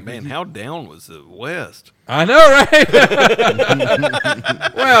 Like Man, how down was the West? I know, right?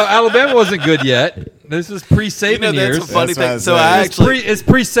 Well, Alabama wasn't good yet. This was pre-Saban You know, years. that's a funny That's thing. what So I I was actually, It's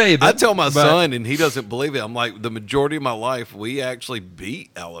pre-Saban. I tell my but- son, and he doesn't believe it. I'm like, the majority of my life, we actually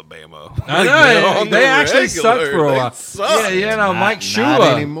beat Alabama. I know. Like, on they the actually sucked regular. for a They while. sucked. Yeah, Mike Not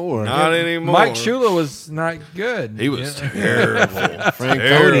Shula. anymore. Not anymore. Mike Shula was not good. He was Yeah. terrible. Frank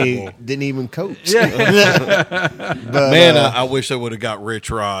Terrible. Cody didn't even coach. Yeah. But, Man, I wish they would have got Rich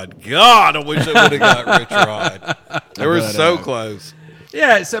Rod. God, I wish they would have got Rich Rod. They were But, so close.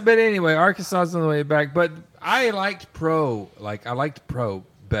 Yeah. So, but anyway, Arkansas is on the way back. But I liked pro. Like I liked pro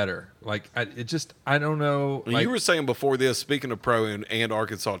better. Like I don't know. Like, You were saying before this, speaking of pro and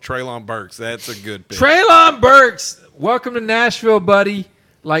Arkansas, Traylon Burks, that's a good pick. Traylon Burks, welcome to Nashville, buddy.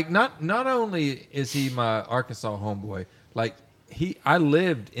 Like not only is he my Arkansas homeboy, like I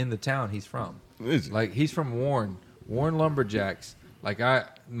lived in the town he's from. Is it? Like he's from Warren Lumberjacks. Like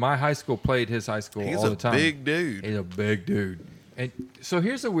my high school played his high school He's all a the time. big dude. He's a big dude. And so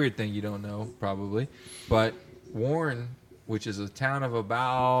here's a weird thing you don't know probably, but Warren, which is a town of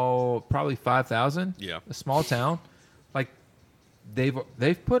about probably 5,000, Yeah. a small town, like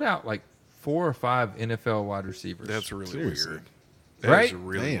they've put out like 4 or 5 NFL wide receivers. That's really Seriously. weird. Right? That's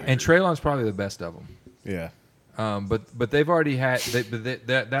really Damn. weird. And Traylon's probably the best of them. Yeah. But they've already had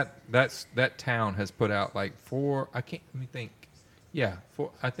that town has put out like 4. I can't. Let me think. Yeah,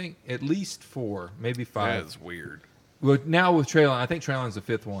 4. I think at least 4, maybe 5. That's weird. Well, now with Traylon, I think Traylon's the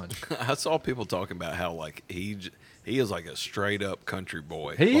 5th one. I saw people talking about how like he is like a straight up country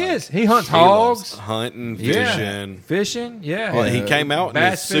boy. He Like, is. He hunts he loves hogs, hunting, Yeah. fishing. Fishing. Yeah. Well, he came out in his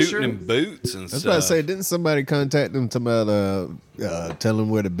Bass suit fisher. and boots and I was stuff. about to say, didn't somebody contact them to tell them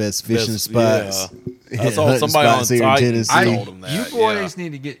where the best fishing Best- spots? yeah. I saw hunting somebody on spots here in Titans Tennessee. told him that. You boys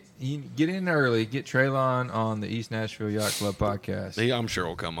need to get in early. Get Traylon on the East Nashville Yacht Club podcast. I'm sure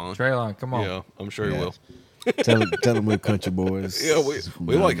he'll come on. Traylon, come on. Yeah, I'm sure he Yeah. will. tell them we're country boys. Yeah,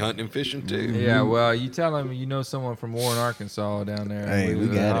 we like hunting and fishing too. Yeah, well, you tell him you know someone from Warren, Arkansas down there. Hey, we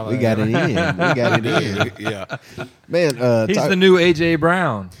Holler got it. We at got him. it in. We got it in. Yeah. Man, He's the new AJ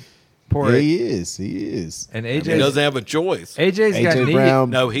Brown. Poor Yeah, he is. He is. And He AJ doesn't have a choice. AJ's got AJ knee. Brown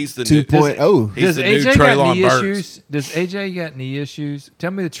No, he's the 2.0. He's Does the new AJ got Treylon knee Burks. issues? Does AJ got knee issues? Tell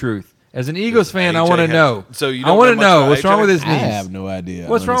me the truth. As an Eagles fan, I AJ want to have- know. so you I don't want know to much know about what's wrong AJ? with his I knees. have no idea.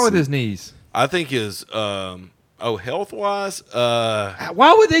 What's wrong with honestly. his knees? I think his health wise,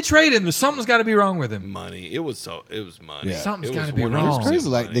 Why would they trade him? Something's got to be wrong with him. money. It was money. Yeah. Something's It was gotta be 100% wrong. It's crazy.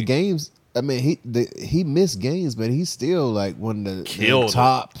 Like money. the games. I mean, he missed games, but he's still like one of the killed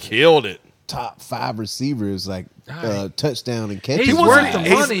top it. top 5 receivers, like Right. touchdown and catches. He's He worth wasn't- the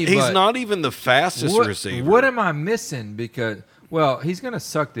he's- money, He's but not even the fastest receiver. What am I missing? Because he's going to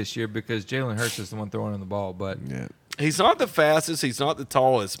suck this year because Jalen Hurts is the one throwing him the ball. But Yeah. He's not the fastest. He's not the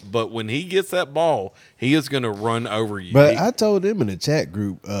tallest. But when he gets that ball, he is going to run over you. But I told him in the chat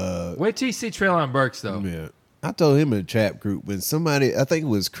group. wait till you see Treylon Burks though. Yeah. I told him in the chat group when somebody, I think it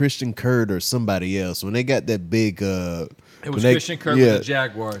was Christian Kirk or somebody else, when they got that big. It was Christian Kirk with the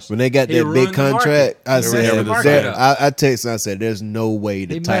Jaguars. When they got He that ruined big the market. contract, I He said, ruined the market up. I texted, I said, there's no way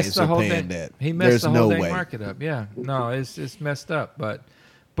the He messed Titans the are whole paying thing. that. He messed There's the no whole dang way. market up. Yeah, no, it's messed up. But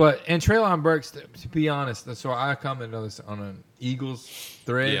and Treylon Burks, to be honest, so I commented on this on an Eagles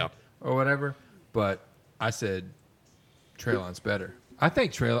thread Yeah. or whatever. But I said Treylon's better. I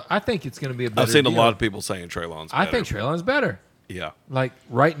think it's going to be a better. I've seen a deal. lot of people saying Treylon's better. I think Treylon's better. Yeah. Like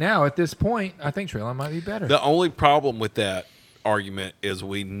right now at this point, I think Treylon might be better. The only problem with that argument is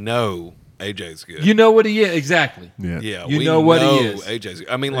we know AJ's good. You know what he is exactly. Yeah. Yeah, You we know what he is. AJ's.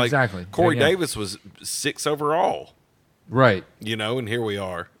 I mean, like Exactly. Corey Yeah. Davis was 6 overall. Right. And here we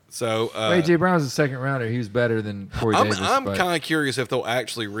are. So AJ Brown's a second rounder. He was better than Corey Davis. I'm but kind of curious if they'll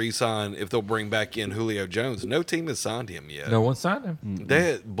actually re-sign, if they'll bring back in Julio Jones. No team has signed him yet. no one signed him.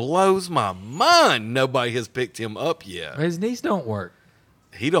 That blows my mind. Nobody has picked him up yet. His knees don't work.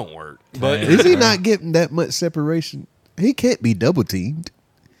 He don't work. But Is he not getting that much separation? He can't be double teamed.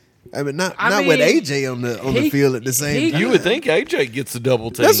 I mean, not with mean, AJ on the he- field at the same he- time. you would think AJ gets the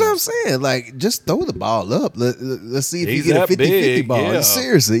double team. That's what I'm saying. Like, just throw the ball up. Let's see if He's you get a that 50-50 big, ball. yeah.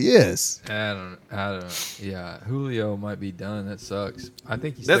 Seriously, yes. I don't. Yeah, Julio might be done. That sucks. I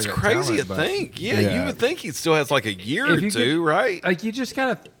think he's. Still That's got crazy talent, to but think. Yeah, Yeah. you would think he still has like a year If or you two, get- right? Like you just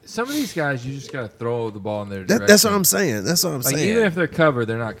gotta. Some of these guys, you just gotta throw the ball in their direction. That's what I'm saying. That's what I'm Like saying. even if they're covered,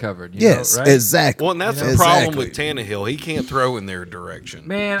 they're not covered. You yes, know, right? exactly. Well, and that's You the know? problem with Exactly. Tannehill. He can't throw in their direction.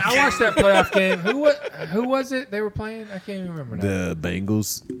 Man, I watched that playoff game. Who was it they were playing? I can't even remember now. The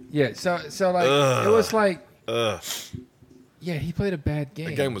Bengals. Yeah, so like Ugh. it was like Ugh, yeah, he played a bad game.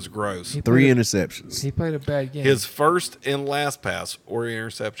 that game was gross. He 3 played interceptions. He played a bad game. His first and last pass or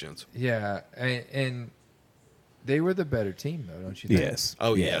interceptions. Yeah, and they were the better team though, don't you think? Yes.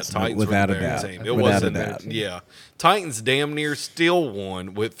 Oh yes, yeah, Titans without were a the better doubt. team. It Without wasn't. a doubt. Yeah, Titans damn near still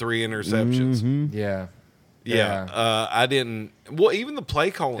won with 3 interceptions. Mm-hmm. Yeah. Yeah, I didn't. Well, even the play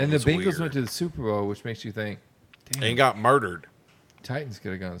calling And the was Bengals weird. went to the Super Bowl, which makes you think, damn, and got murdered. Titans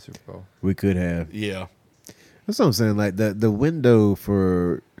could have gone to the Super Bowl. We could have. Yeah, That's what I'm saying. Like the window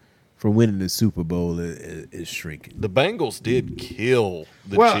for winning the Super Bowl is shrinking. the Bengals did kill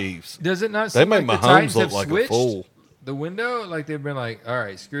the well, Chiefs. Does it not They seem made like the Mahomes Titans look have like a switched fool. the window? Like they've been like, all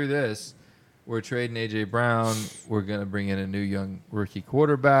right, screw this. We're trading A.J. Brown. We're going to bring in a new young rookie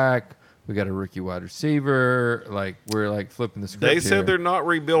quarterback. We got a rookie wide receiver. Like we're like flipping the script. They said here. they're not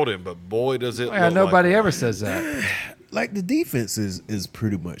rebuilding, but boy, does it! Yeah, look nobody like ever says that. Like the defense is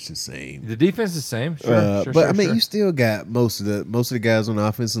pretty much the same. The defense is the same, sure, But I mean, sure. you still got most of the guys on the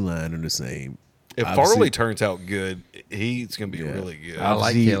offensive line are the same. If Obviously- Farley turns out good, he's going to be Yeah. really good. I like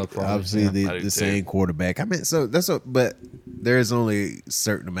Obviously- Caleb Farley, Obviously, yeah. I do the too. same quarterback. I mean, so that's what. But there's only a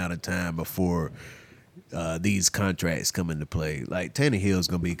certain amount of time before these contracts come into play. Like Tannehill's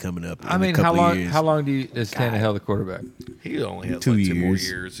going to be coming up. I in mean, a couple how of years. long is Tannehill the quarterback? He only has 2 like years. 2 more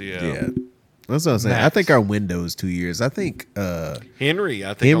years. Yeah. That's what I'm saying. I Max. think our window is 2 years. I think Henry,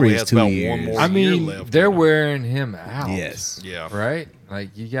 I think Henry's only has 2 about years. one more I year mean, left. they're in him. wearing him out. yes. Yeah. Right?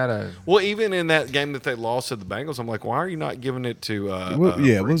 Like, you got to. Well, even in that game that they lost to the Bengals, I'm like, why are you not giving it to? What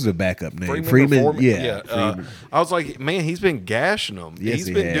was the backup name? Freeman. or Foreman? Yeah. Freeman. I was like, man, he's been gashing them. Yes, He's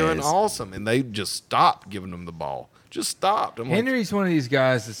he been doing has. awesome, and they just stopped giving him the ball. Just stopped. I'm like, Henry's one of these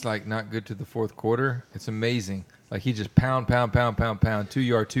guys that's like not good to the fourth quarter. It's amazing. Like he just pound, 2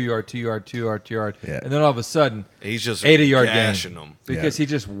 yard, 2 yard, 2 yard, 2 yard, 2 yard, Yeah. and then all of a sudden he's just 80-yard gashing game them. because he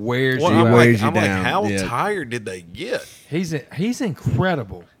just wears Well, you I'm out. wears you like, down. how Yeah. tired did they get? He's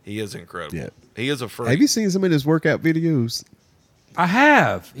incredible. He is incredible. Yeah. He is a freak. Have you seen some of his workout videos? I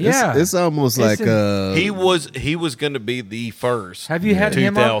have, yeah. It's almost like He was going to be the first. Have you had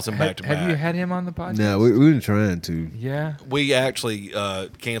him on? 2000 back to Have you back. had him on the podcast? no, we've been trying to. Yeah. We actually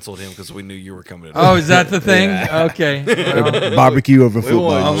canceled him because we knew you were coming. Oh, is that the thing? Okay. Well, Barbecue over we football.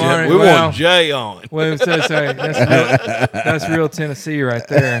 want, I'm already- we well- want Jay on. well, so sorry. That's real Tennessee right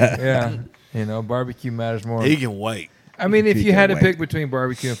there. Yeah. You know, barbecue matters more. He can wait. I mean, if He you can had to wait. pick between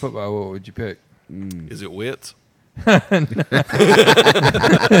barbecue and football, what would you pick? Is it Wits?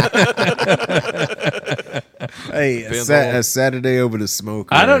 Hey, Depends a on- Saturday over the smoke.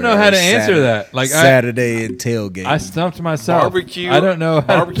 I don't know how to answer that. Like, Saturday and tailgate. I stumped myself. Barbecue. I don't know how to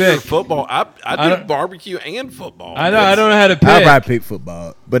barbecue or pick. football. I I do don't- barbecue and football. I don't know how to pick. I'd probably pick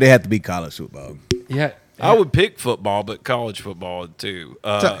football, but it had to be college football. Yeah. I would pick football, but college football too.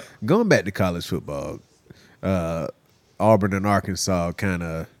 Going back to college football, Auburn and Arkansas kind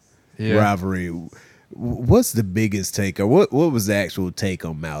of Yeah. rivalry. What's the biggest take, or what was the actual take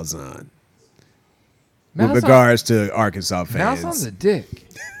on Malzahn with Malzahn- regards to Arkansas fans? Malzahn's a dick.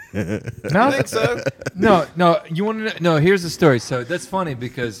 I think so. No. You want to know? No, here's the story. So that's funny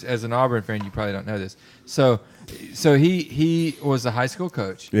because as an Auburn fan, you probably don't know this. So he was a high school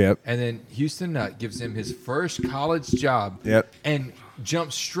coach. Yep. And then Houston Nutt gives him his first college job. Yep. And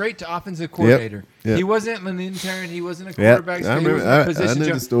jumps straight to offensive coordinator. Yep. He wasn't an intern. He wasn't a Yep. quarterback. I He remember- was I- a position I knew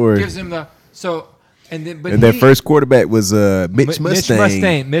the job. story. Gives him the so. And then, but And their first quarterback was Mitch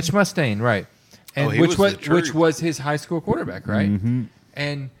Mustang. Mitch Mustaine, right? And he which was the was truth. which was his high school quarterback, right? Mm-hmm.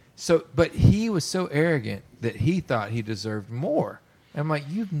 And so, but he was so arrogant that he thought he deserved more. I'm like,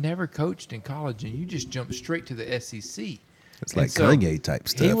 you've never coached in college, and you just jumped straight to the SEC. It's And like so Kanye type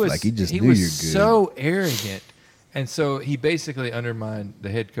stuff. Like he just knew was you're good. so arrogant, and so he basically undermined the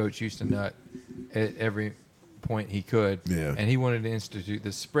head coach Houston Nutt at every point he could. Yeah. And he wanted to institute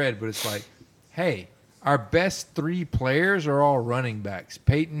the spread, but it's like, hey, our best three players are all running backs: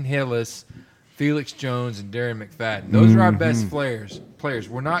 Peyton Hillis, Felix Jones, and Darren McFadden. Those are our best players.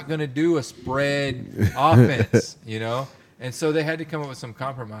 We're not going to do a spread offense, you know. And so they had to come up with some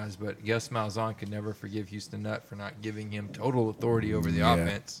compromise, but Gus Malzahn could never forgive Houston Nutt for not giving him total authority over the Yeah.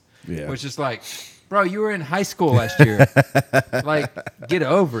 offense. Yeah. Which is like, bro, you were in high school last year. Like, get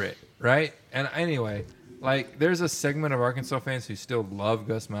over it, right? And anyway, like, there's a segment of Arkansas fans who still love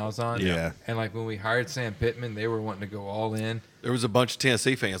Gus Malzahn. Yeah. And like when we hired Sam Pittman, they were wanting to go all in. There was a bunch of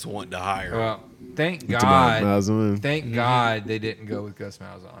Tennessee fans wanting to hire him. Well, thank About God. Malzahn. Thank God they didn't go with Gus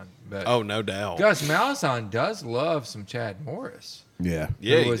Malzahn. But Oh, no doubt. Gus Malzahn does love some Chad Morris. Yeah.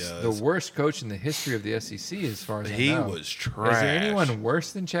 Yeah, Who he was does. the worst coach in the history of the SEC, as far as I He know. was trash. Is there anyone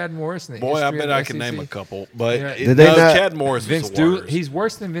worse than Chad Morris in the Boy, I history bet of I the can SEC? name a couple. But Yeah. it- Did they no, not- Chad Morris Vince was the Dooley. worst. He's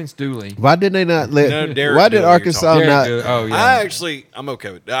worse than Vince Dooley. Why did they not let? No, Derek why did Dooley you're Arkansas talking not? Derek Dooley. Oh yeah. I'm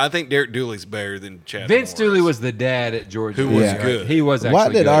okay with that. I think Derek Dooley's better than Chad Vince Morris. Dooley was the dad at Georgia. Who was Yeah. good. He was actually Why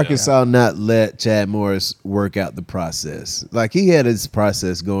did good, Arkansas not let Chad Morris work out the process? Like he had his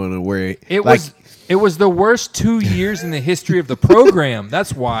process going on where It like, was the worst 2 years in the history of the program.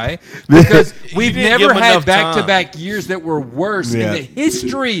 That's why. Because we've didn't never give him had enough time. back-to-back years that were worse Yeah. in the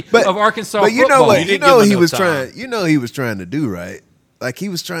history But- of Arkansas But you know football. what? He You didn't know give he enough was time. trying. You know he was trying to do right. Like he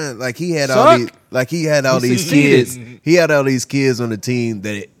was trying. Like he had Suck. all these. Like he had all He these succeeded. kids. He had all these kids on the team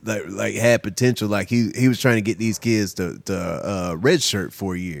that like had potential. Like he was trying to get these kids to redshirt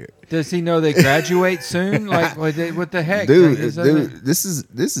for a year. Does he know they graduate soon? Like, what the heck? Dude, Like, this is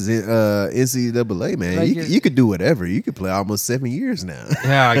NCAA, man. Like You could do whatever. You could play almost 7 years now.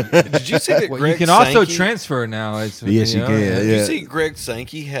 yeah. Did you see that Well, Greg you can also Sankey- transfer now. It's, Yes, you can. Did Yeah. you see Greg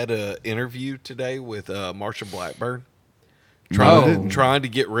Sankey had an interview today with Marsha Blackburn? trying to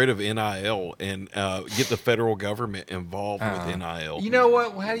get rid of NIL and get the federal government involved with NIL. You know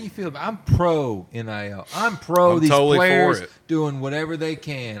what? How do you feel about? I'm pro NIL. I'm pro these totally players for it. doing whatever they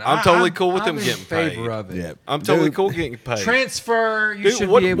can. I'm totally cool with them I'm getting in favor paid. of it. Yeah. I'm totally cool getting paid. Transfer. You Dude, should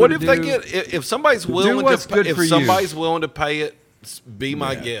what, be able what to if do. they get if somebody's willing what's to good if for you. somebody's willing to pay it, be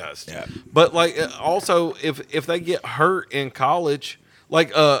my guest. Yeah. But like also if they get hurt in college,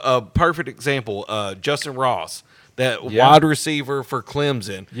 like a perfect example, Justin Ross. That wide receiver for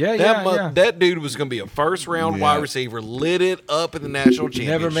Clemson. That dude was going to be a first-round wide receiver, lit it up in the national championship.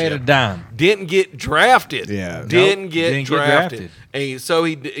 Never made a dime. Didn't get drafted. Yeah. Didn't get drafted. Get And so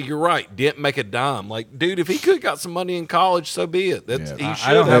you're right, didn't make a dime. Like, dude, if he could have got some money in college, so be it. He should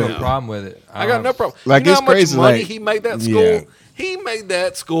I don't have a problem with it. I got no problem. Like, you know it's how much crazy, money like- he made that school? Yeah. He made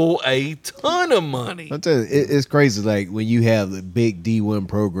that school a ton of money. I'll tell you, it's crazy. Like when you have the big D1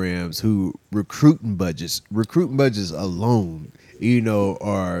 programs who recruiting budgets alone,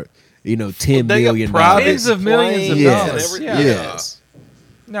 are $10 They got million. private Tens of millions of Yes. dollars. and Yeah. everything. Yes.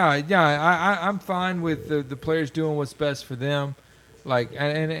 No, yeah, I'm fine with the players doing what's best for them. Like,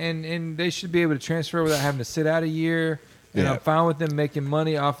 and they should be able to transfer without having to sit out a year. And Yeah. I'm fine with them making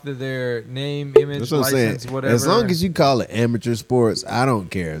money off of their name, image, That's what I'm license, saying. whatever. As long as you call it amateur sports, I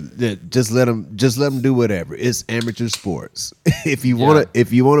don't care. Just let them do whatever. It's amateur sports. If you want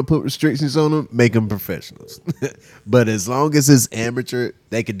to put restrictions on them, make them professionals. But as long as it's amateur,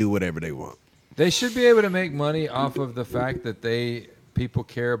 they can do whatever they want. They should be able to make money off of the fact that people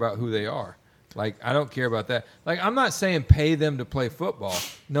care about who they are. Like, I don't care about that. Like, I'm not saying pay them to play football.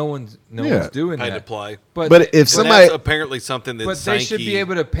 No one's doing Pay that. to play. But if But somebody, that's apparently something that But they should be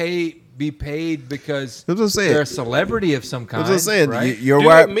able to be paid because That's what I'm saying. they're a celebrity of some kind. that's what I'm saying. Right? Your Dude,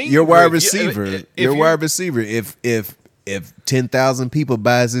 wide, me- your wide if you- receiver, if your you- wide receiver. If 10,000 people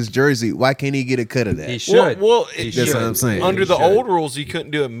buys his jersey, why can't he get a cut of that? He should. Well, He it- should. That's what I'm saying. Under He the should. old rules, you couldn't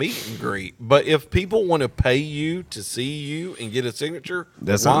do a meet and greet. But if people want to pay you to see you and get a signature,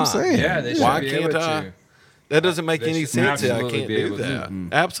 That's why? what I'm saying. Yeah, they should Why be can't able I? to. That doesn't make They any should sense. that I absolutely can't be do able to. that.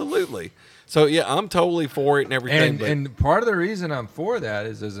 Absolutely. So yeah, I'm totally for it and everything. And part of the reason I'm for that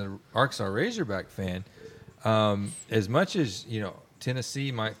is as an Arkansas Razorback fan, as much as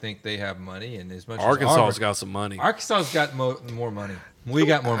Tennessee might think they have money, and as much Arkansas's as got some money. Arkansas's got more money. We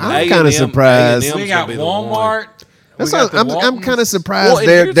got more I'm money. kinda surprised. A&M's We got gonna be the one. Walmart. That's we got what, the I'm kind of Waltons. surprised Well, and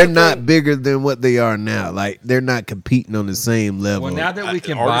they're here's they're the not thing. bigger than what they are now. Like they're not competing on the same level. Well, now that we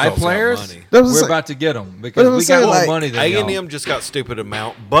can Arkansas's buy got players, money. That's what I'm we're saying. about to get them That's because what I'm we got saying, more like, money than A&M y'all. just got stupid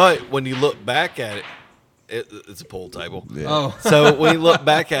amount, but when you look back at it, it's a pool table. Oh, So when you look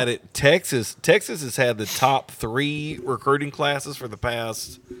back at it, Texas has had the top 3 recruiting classes for the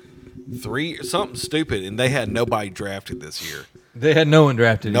past 3, something stupid, and they had nobody drafted this year. they had no one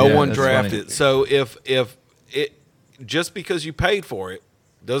drafted. No Yeah, one that's drafted. funny. So if it just because you paid for it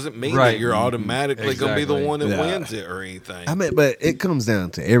doesn't mean Right. that you're automatically going to be the Exactly. one that Yeah. wins it or anything. I mean, but it comes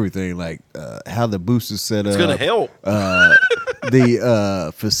down to everything, like how the boosters set up. It's going to help.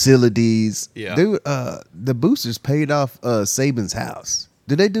 The facilities. Yeah. Dude, the boosters paid off Saban's house.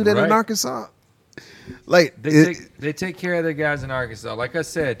 Did they do that Right. in Arkansas? Like They take care of their guys in Arkansas. Like I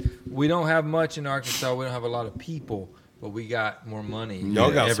said, we don't have much in Arkansas. We don't have a lot of people, but we got more money. Y'all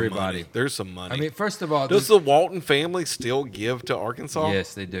than got everybody. some money. There's some money. I mean, first of all, does the Walton family still give to Arkansas?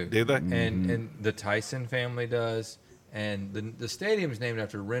 yes, they do. Do they? And the Tyson family does. And the stadium's named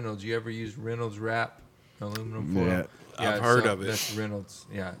after Reynolds. You ever use Reynolds wrap aluminum foil? Yeah. I've heard of it. That's Reynolds.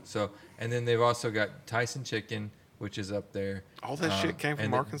 Yeah. So and then they've also got Tyson Chicken, which is up there. All that shit came from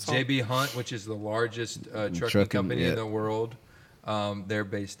and Arkansas? JB Hunt, which is the largest trucking Trucking, company yeah. in the world. They're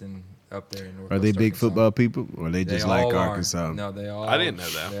based up there in Northwest are they big Arkansas. football people, or they They just like all are. Arkansas? No, they all. I didn't know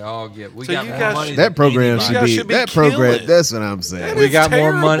that. They all get. We So got you more guys money. should- than That program anybody. You guys should should be be that program. killing. That's what I'm saying. That We is got more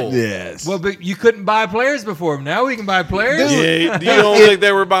terrible. money. Yes. Well, but you couldn't buy players before. Now we can buy players. Yeah, you don't think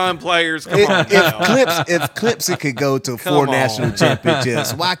they were buying players? Come on. now. if Clemson could go to Come 4 on. national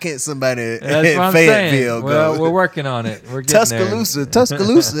championships, why can't somebody That's in what I'm Fayetteville saying. Well, go? we're working on it. We're getting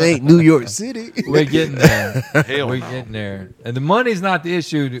Tuscaloosa ain't New York City. there. We're getting there. Hell We're no. getting there. And the money's not the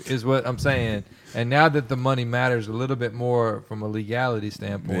issue, is what I'm saying. And now that the money matters a little bit more from a legality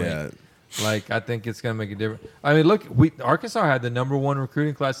standpoint, Yeah. like I think it's going to make a difference. I mean, look, Arkansas had the #1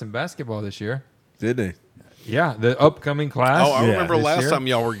 recruiting class in basketball this year. Did they? Yeah, the upcoming class. Oh, I remember this last year. time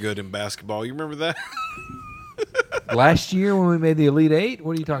y'all were good in basketball. You remember that? Last year when we made the Elite Eight.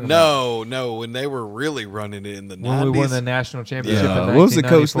 What are you talking about? No, when they were really running it in the When 90s. we won the national championship in What was the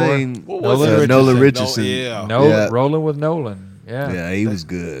coach 1994. name? What was Nolan it? Nolan Richardson. Richardson. Yeah. No, Yeah. rolling with Nolan. Yeah. Yeah, he was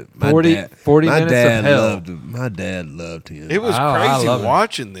good. 40 minutes of hell. loved him. My dad loved him. It was I crazy love it.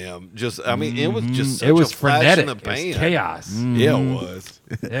 watching them. It was just such It was a flash in frenetic. the It was pan. chaos. Yeah, it was.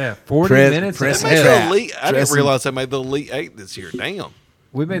 Yeah, 40 Press- minutes press of They made hell. the elite. I didn't Dressing- realize they made the Elite Eight this year. Damn.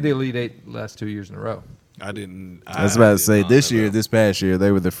 We made the Elite Eight last 2 years in a row. I didn't. I was about to did say not this know year, that. this past year,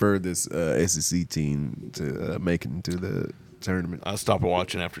 they were the furthest SEC team to make it into the tournament. I stopped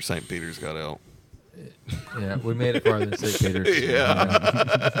watching after St. Peter's got out. Yeah, we made it farther than St. Peter's.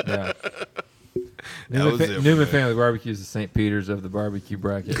 Yeah. Yeah. That was it for Newman me. Family Barbecue is the St. Peter's of the barbecue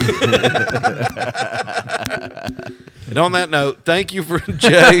bracket. And on that note, thank you for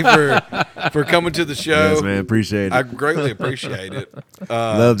Jay for coming to the show. Yes, man, appreciate it. I greatly appreciate it.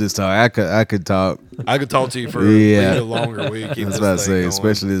 Love this talk. I could talk. I could talk to you for Yeah. a longer week. I was about to say,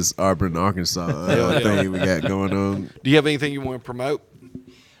 especially this Auburn, Arkansas Yeah. thing we got going on. Do you have anything you want to promote?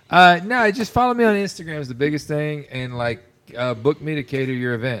 No, just follow me on Instagram is the biggest thing, and book me to cater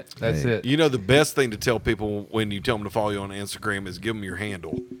your event. That's it. You know, the best thing to tell people when you tell them to follow you on Instagram is give them your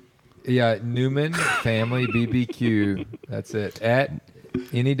handle. Yeah, Newman Family BBQ. That's it. At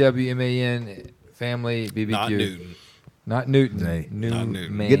NEWMAN Family BBQ. Not Newton. Not Newton. Hey. Not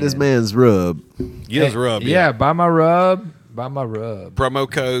Newton. Man. Get this man's rub. Get his rub. Yeah, buy my rub. Buy my rub. Promo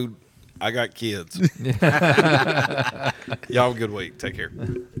code, I got kids. Y'all have a good week. Take care.